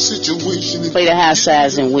out of the situation. Play the high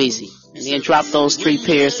sides and Weezy. And then drop those 3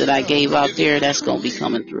 pairs that I gave out there. That's going to be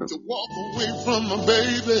coming through. To walk away from my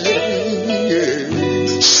baby.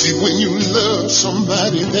 See, when you love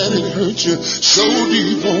somebody that it hurts you so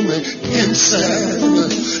deep on the inside.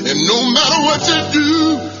 And no matter what you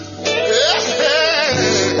do,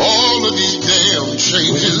 all of these damn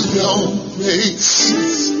changes don't make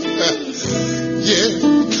sense. Yeah,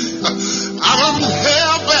 I done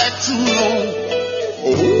held back too long.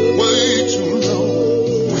 Oh, way too long.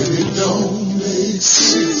 When it don't make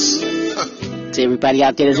sense. To everybody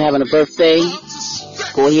out there that's having a birthday,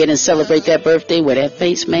 go ahead and celebrate that birthday. Wear that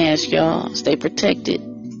face mask, y'all. Stay protected.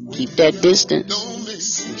 Keep that distance.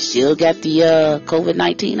 We still got the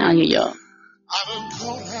COVID-19 out here, y'all.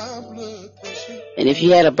 And if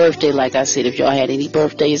you had a birthday, like I said, if y'all had any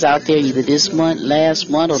birthdays out there, either this month, last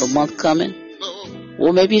month, or the month coming,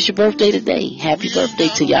 or maybe it's your birthday today. Happy birthday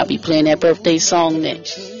to y'all. Be playing that birthday song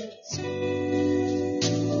next.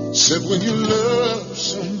 Said when you love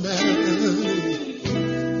somebody,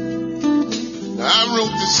 I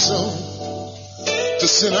wrote this song to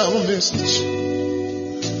send out a message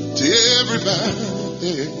to everybody.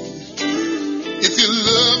 If you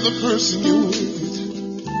love the person you're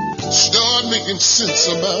with, start making sense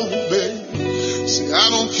about it, babe. See, I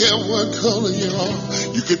don't care what color you are.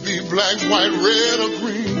 You could be black, white, red, or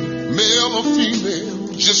green, male or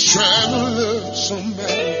female, just trying to love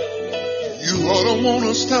somebody. You ought to want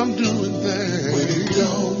to stop doing that. When it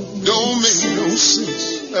don't make no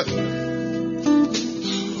sense.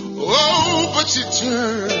 Oh, but she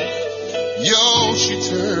turned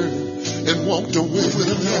and walked away with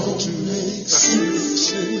a note to make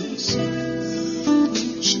sense.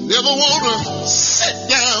 She never want to sit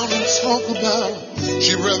down and talk about.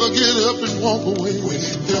 She'd rather get up and walk away when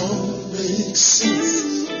it don't make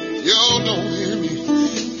sense. Y'all don't hear me.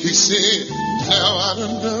 He said, now I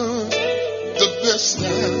done the best I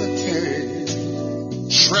can.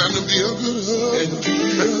 Trying to be a good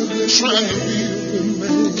husband, trying to be a good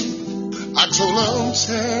man. I told her I'm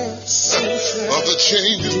tired of the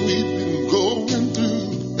changes we've been going through.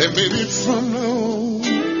 And maybe from now on,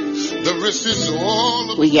 the rest is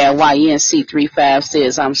all. We got YNC35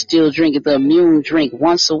 says, I'm still drinking the immune drink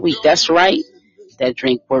once a week. That's right. That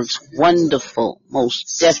drink works wonderful,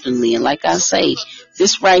 most definitely. And like I say,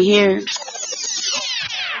 this right here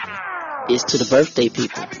is to the birthday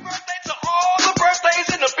people. Happy birthday to all the birthdays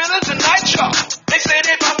in the building tonight, y'all. They say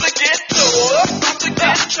they about to get tore up,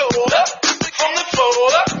 from the floor,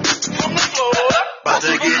 about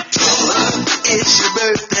to get tore up. It's your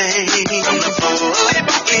birthday. From the floor,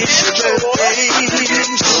 it's your birthday.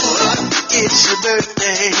 It's your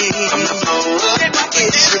birthday. From the floor,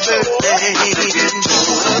 it's your birthday.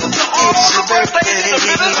 To all the birthdays in the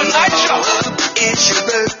building tonight, y'all. It's your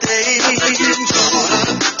birthday. It's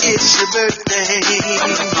your birthday.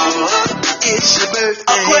 It's your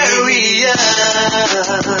birthday. Aquarius,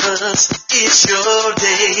 it's your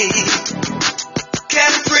day.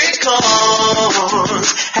 Capricorns,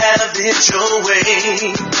 have it your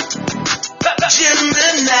way.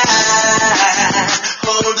 Gemini,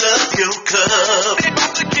 hold up your cup.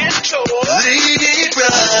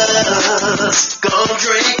 Libras, gon'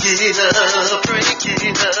 drink it up.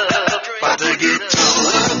 About to get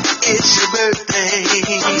tore up. It's your birthday.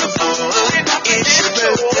 It's your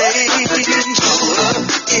birthday.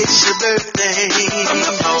 It's your birthday. It's your birthday.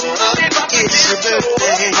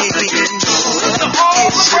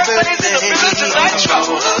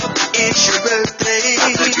 It's your birthday. It's your birthday.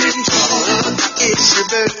 It's your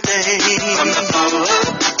birthday.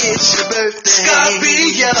 It's your birthday.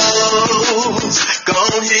 Scorpios,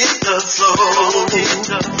 gon' hit the floor.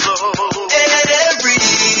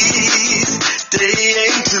 Aries, they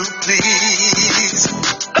ain't too pleased.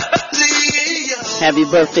 Happy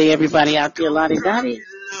birthday, everybody out there, Lottie Dottie.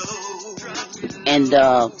 And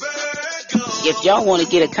if y'all want to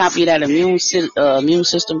get a copy of that immune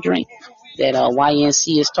system drink that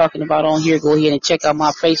YNC is talking about on here, go ahead and check out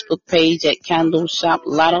my Facebook page at Candle Shop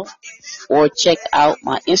Lotto, or check out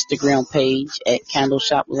my Instagram page at Candle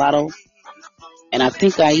Shop Lotto. And I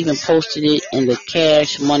think I even posted it in the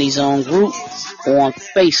Cash Money Zone group on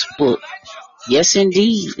Facebook. Yes,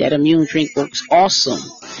 indeed, that immune drink works awesome.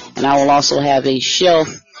 And I will also have a shelf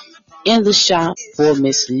in the shop for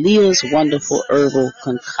Miss Leah's wonderful herbal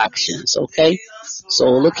concoctions, okay? So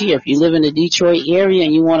look here, if you live in the Detroit area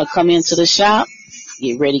and you want to come into the shop,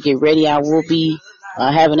 get ready. I will be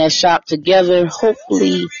having that shop together,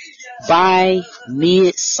 hopefully by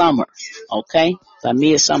midsummer, okay? By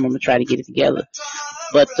midsummer, I'm going to try to get it together.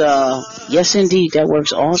 But, yes, indeed, that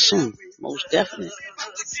works awesome, most definitely.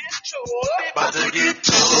 About to get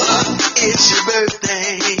tore up. It's your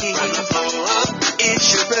birthday.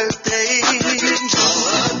 It's your birthday.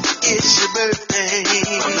 It's your birthday. It's your birthday.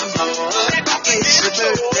 It's your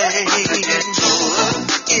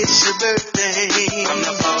birthday.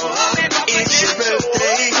 It's your birthday. It's your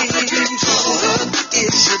birthday.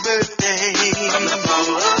 It's your birthday.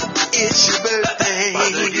 It's your birthday.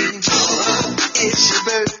 It's your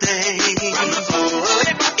birthday.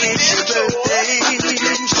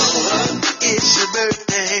 It's your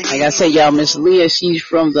birthday. Like I said, y'all, Miss Leah, she's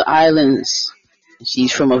from the islands.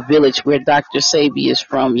 She's from a village where Dr. Sabi is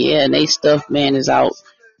from. Yeah, and they stuff, man, is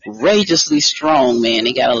outrageously strong, man.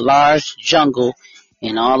 They got a large jungle,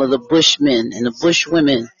 and all of the bushmen and the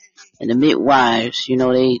bushwomen and the midwives, you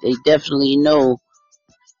know, they definitely know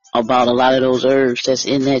about a lot of those herbs that's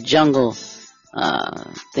in that jungle.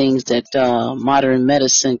 Things that modern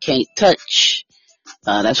medicine can't touch.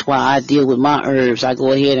 That's why I deal with my herbs. I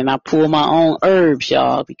go ahead and I pull my own herbs,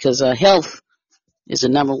 y'all, because health is the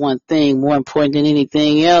number one thing, more important than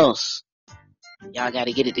anything else. Y'all got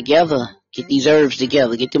to get it together. Get these herbs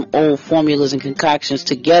together. Get them old formulas and concoctions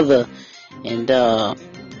together and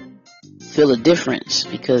feel a difference,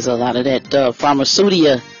 because a lot of that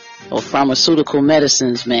pharmaceutical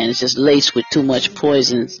medicines, man, it's just laced with too much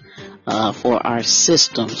poisons for our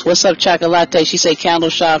systems. What's up, Chocolate? She say Candle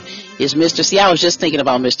Shop is Mr. C. I was just thinking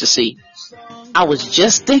about Mr. C.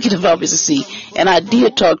 And I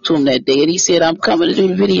did talk to him that day, and he said, I'm coming to do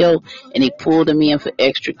the video, and he pulled him in for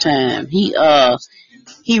extra time. He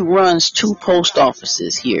runs 2 post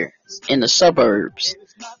offices here in the suburbs.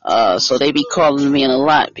 So they be calling him in a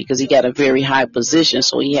lot because he got a very high position,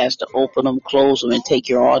 so he has to open them, close them, and take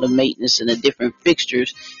care of all the maintenance and the different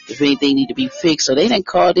fixtures if anything need to be fixed. So they done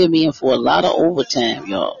called him in for a lot of overtime,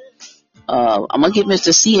 y'all. I'm going to get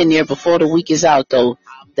Mr. C in there before the week is out, though.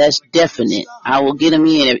 That's definite. I will get him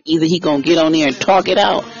in. Either he going to get on there and talk it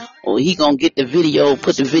out, or he going to get the video,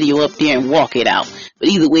 put the video up there and walk it out. But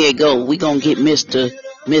either way it go, we going to get Mr.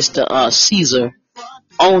 Caesar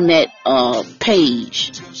on that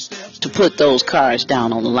page to put those cards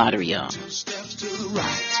down on the lottery, y'all.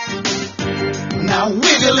 Now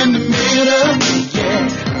wiggle in the middle, yeah,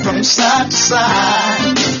 from side to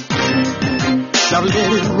side. Now let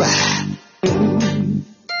it ride.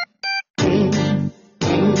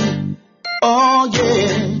 Oh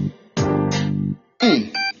yeah.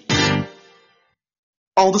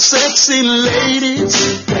 All the sexy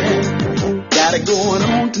ladies got it going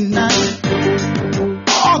on tonight.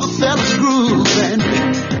 All the fellas grooving,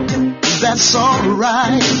 that's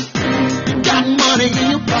alright. You got money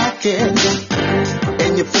in your pocket,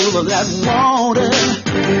 and you're full of that water.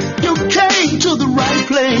 You came to the right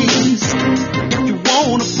place. If you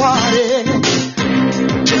wanna party,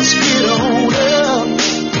 just get on up.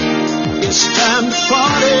 It's time to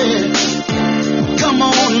party. Come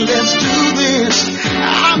on, let's do this.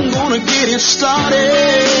 I'm gonna get it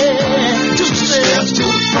started. 2 steps to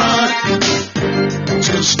the front,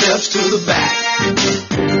 2 steps to the back.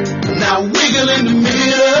 Now wiggle in the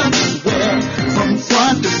middle, well, from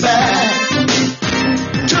front to back.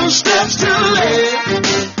 2 steps to the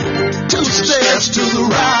left, 2 steps to the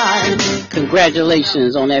right.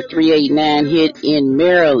 Congratulations on that 389 hit in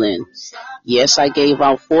Maryland. Yes, I gave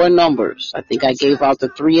out 4 numbers. I think I gave out the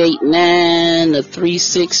 389, the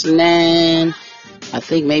 369, I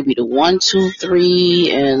think maybe the 123,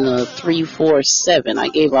 and the 347. I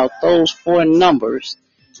gave out those 4 numbers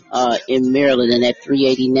in Maryland, and that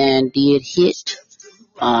 389 did hit.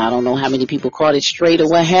 I don't know how many people caught it straight or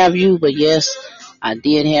what have you, but yes, I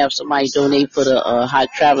did have somebody donate for the Hot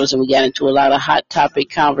Travelers, and we got into a lot of hot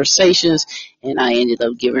topic conversations, and I ended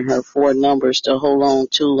up giving her 4 numbers to hold on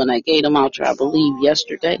to, and I gave them out to, I believe,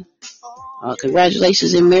 yesterday.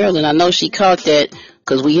 Congratulations in Maryland. I know she caught that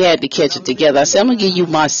because we had to catch it together. I said, I'm going to give you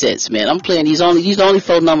my sets, man. I'm playing these only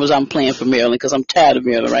 4 numbers I'm playing for Maryland because I'm tired of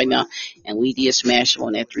Maryland right now, and we did smash them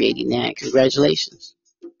on that 389. Congratulations.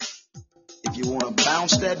 If you want to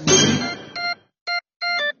bounce that booty,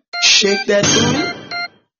 shake that booty,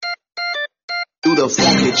 do the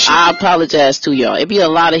funky shake. I apologize to y'all. It be a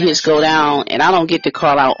lot of hits go down, and I don't get to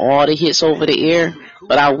call out all the hits over the air,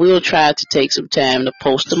 but I will try to take some time to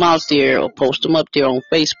post them out there or post them up there on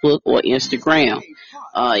Facebook or Instagram.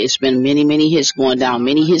 It's been many hits going down.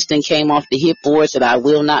 Many hits then came off the hit board that I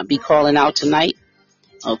will not be calling out tonight.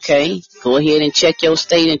 Okay? Go ahead and check your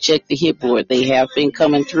state and check the hit board. They have been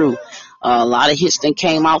coming through. A lot of hits then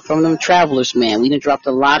came out from them Travelers, man. We done dropped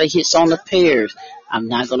a lot of hits on the pairs. I'm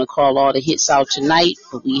not going to call all the hits out tonight,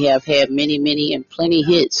 but we have had many and plenty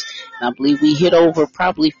hits. And I believe we hit over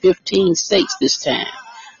probably 15 states this time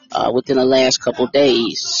within the last couple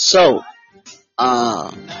days. So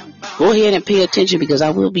go ahead and pay attention because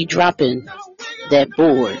I will be dropping that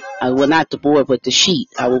board. Well, not the board, but the sheet.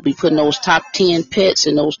 I will be putting those top 10 pets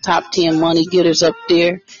and those top 10 money getters up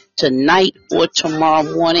there tonight or tomorrow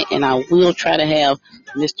morning, and I will try to have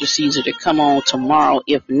Mr. Caesar to come on tomorrow.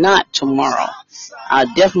 If not tomorrow,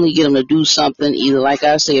 I'll definitely get him to do something. Either, like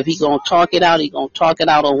I say, if he gonna talk it out, he gonna talk it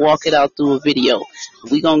out or walk it out through a video.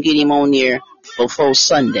 We gonna get him on there before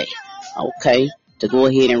Sunday, okay, to go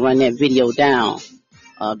ahead and run that video down,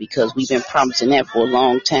 because we've been promising that for a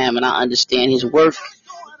long time, and I understand his work,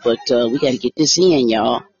 but we gotta get this in,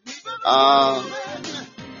 y'all.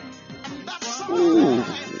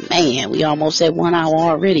 Man, we almost at 1 hour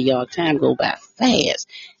already, y'all. Time go by fast.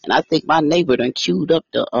 And I think my neighbor done queued up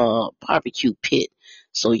the barbecue pit.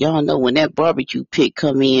 So y'all know when that barbecue pit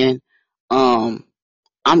come in, I'm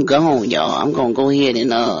gone, y'all. I'm gonna go ahead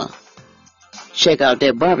and check out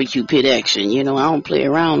that barbecue pit action. You know, I don't play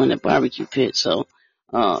around in the barbecue pit, so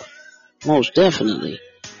most definitely.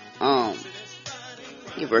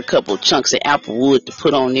 Give her a couple of chunks of apple wood to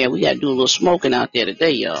put on there. We gotta do a little smoking out there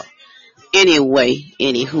today, y'all. Anyway,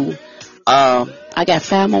 anywho, I got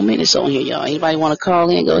 5 more minutes on here, y'all. Anybody want to call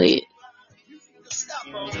in? Go ahead. Stop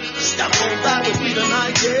on by with me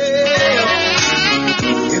tonight, yeah.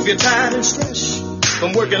 If you're tired and stressed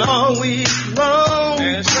from working all week long,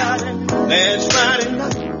 last Friday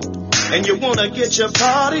night, and you wanna get your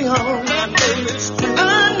party on,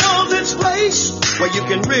 I know this place where you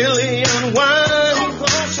can really unwind.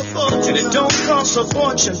 And it don't cost a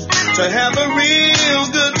fortune to have a real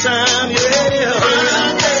good time, yeah.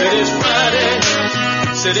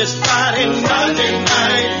 Said it's Friday night,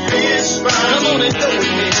 it's Friday. Come on and go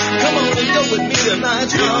with me. Come on and go with me tonight,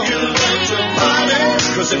 y'all. If you love to party,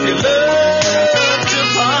 'cause if you love to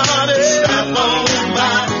party, stop on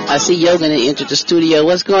by. I see Yogan entered the studio.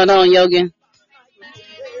 What's going on, Yogan?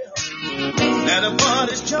 Now the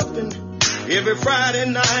party's jumping every Friday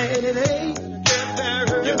night at 8.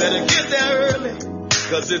 You better get there early,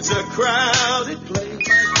 'cause it's a crowded place.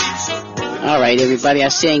 All right, everybody. I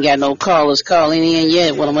see ain't got no callers calling in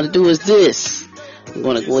yet. What I'm going to do is this. I'm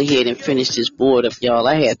going to go ahead and finish this board up, y'all.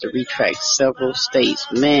 I had to retract several states.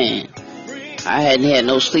 Man, I hadn't had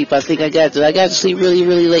no sleep. I think I got to sleep really,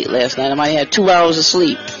 really late last night. I might have had 2 hours of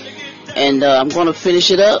sleep. And I'm going to finish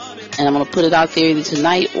it up, and I'm going to put it out there either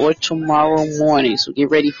tonight or tomorrow morning. So get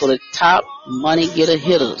ready for the top money getter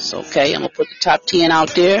hitters, okay? I'm going to put the top 10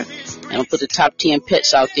 out there, and I'm going to put the top 10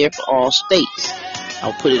 pets out there for all states.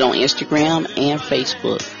 I'll put it on Instagram and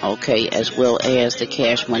Facebook, okay, as well as the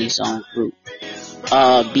Cash Money Zone group.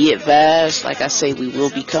 Be advised, like I say, we will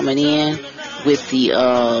be coming in with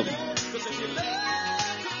the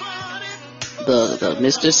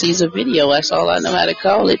Mr. Caesar video. That's all I know how to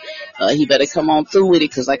call it. He better come on through with it,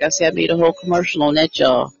 because like I said, I made a whole commercial on that,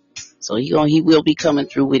 y'all. So he will be coming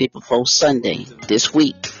through with it before Sunday this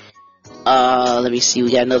week. Let me see, we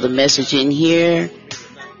got another message in here.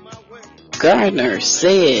 Gardner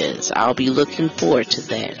says, I'll be looking forward to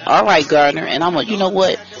that. All right, Gardner. And you know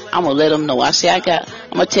what? I'm going to let him know. I'm going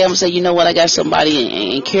to tell him, say, you know what? I got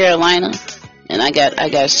somebody in Carolina, and I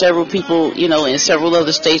got several people, in several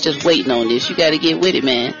other states just waiting on this. You got to get with it,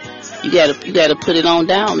 man. You got to put it on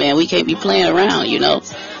down, man. We can't be playing around,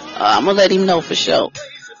 I'm going to let him know for sure.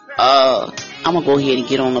 I'm going to go ahead and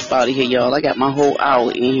get on up out of here, y'all. I got my whole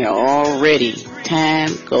hour in here already.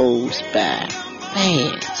 Time goes by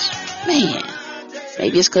fast. Man,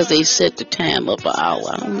 maybe it's because they set the time up an hour.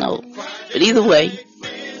 I don't know. But either way,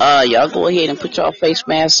 y'all go ahead and put y'all face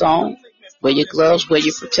masks on. Wear your gloves, wear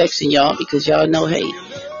your protection, y'all, because y'all know, hey,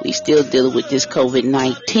 we still dealing with this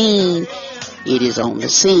COVID-19. It is on the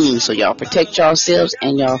scene. So y'all protect yourselves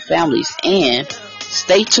and y'all families. And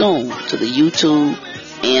stay tuned to the YouTube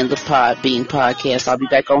and the Podbean podcast. I'll be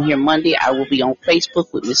back on here Monday. I will be on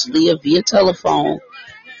Facebook with Miss Leah via telephone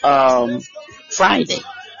Friday.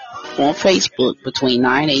 On Facebook between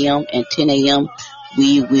 9 a.m. and 10 a.m.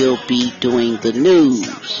 we will be doing the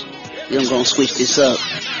news. We're going to switch this up.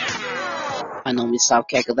 I know Miss South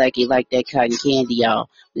Kakalaki like that cotton candy, y'all.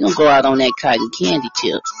 We're going to go out on that cotton candy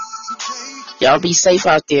tip. Y'all be safe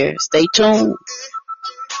out there. Stay tuned.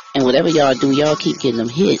 And whatever y'all do, y'all keep getting them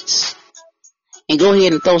hits. And go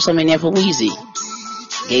ahead and throw some in there for Weezy.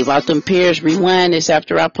 Gave out them pairs. Rewind this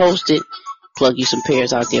after I posted. Plug you some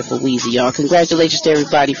pairs out there for Weezy, y'all. Congratulations to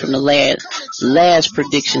everybody from the last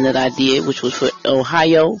prediction that I did, which was for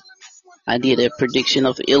Ohio. I did a prediction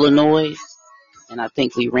of Illinois, and I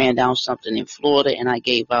think we ran down something in Florida, and I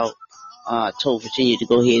gave out, told Virginia to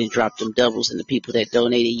go ahead and drop them doubles, and the people that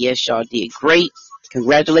donated, yes, y'all did great.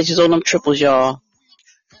 Congratulations on them triples, y'all.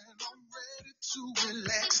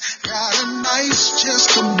 Got a nice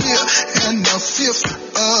chest of beer and a fifth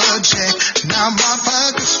of Jack. Now my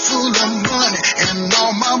pocket's full of money and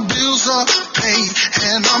all my bills are paid.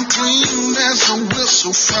 And I'm clean as a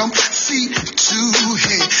whistle from feet to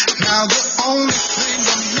head. Now the only thing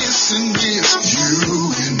I'm missing is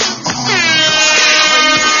you in my arms.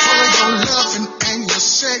 Waiting for your loving and your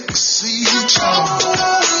sexy charm.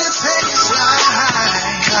 It tastes like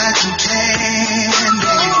cotton candy.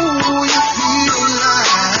 Oh, you feel like.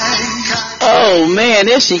 Oh man,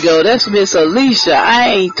 there she go. That's Miss Alicia. I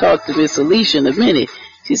ain't talked to Miss Alicia in a minute.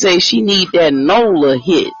 She say she need that NOLA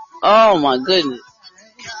hit. Oh my goodness.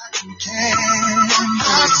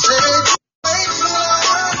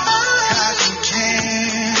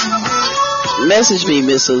 Message me,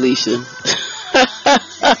 Miss Alicia.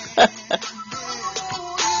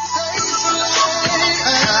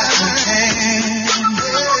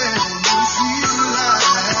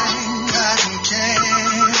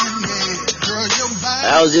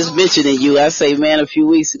 I was just mentioning you. I say, man, a few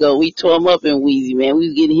weeks ago, we tore him up in Weezy, man. We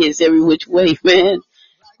was getting hits every which way, man.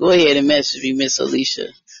 Go ahead and message me, Miss Alicia.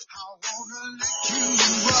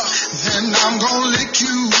 Then I'm gonna lick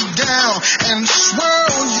you down and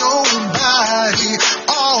swirl your body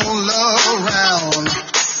all around.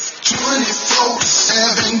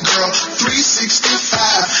 24/7, girl,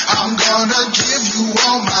 365. I'm gonna give you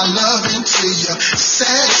all my love until you're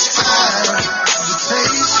satisfied. You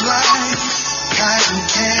taste like cotton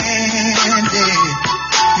candy.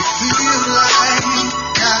 You feel like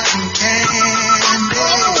cotton candy.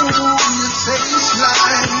 You taste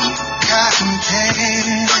like cotton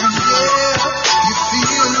candy. You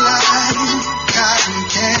feel like cotton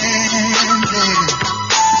candy.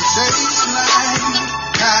 You taste like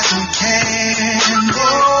cotton candy.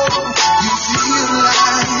 You feel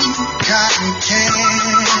like cotton candy.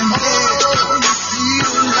 You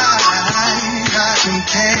feel like cotton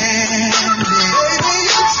candy. Baby,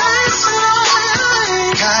 you taste like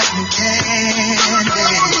cotton candy. You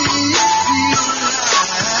feel like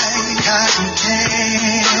cotton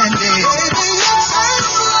candy. Baby, you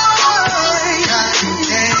taste like cotton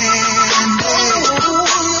candy.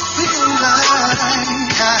 You feel like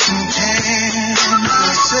cotton candy.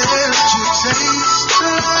 I said you taste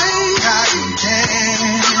like cotton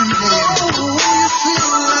candy. You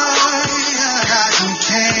feel like cotton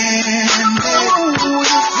candy.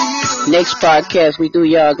 Next podcast we do,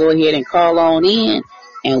 y'all go ahead and call on in,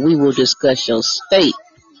 and we will discuss your state.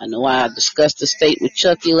 I know I discussed the state with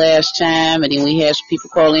Chucky last time, and then we had some people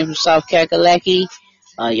call in from South Kakalaki.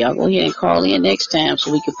 Y'all go ahead and call in next time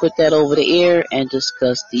so we can put that over the air and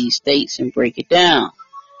discuss these states and break it down.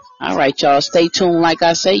 All right, y'all, stay tuned. Like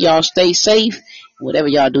I say, y'all stay safe. Whatever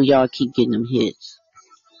y'all do, y'all keep getting them hits.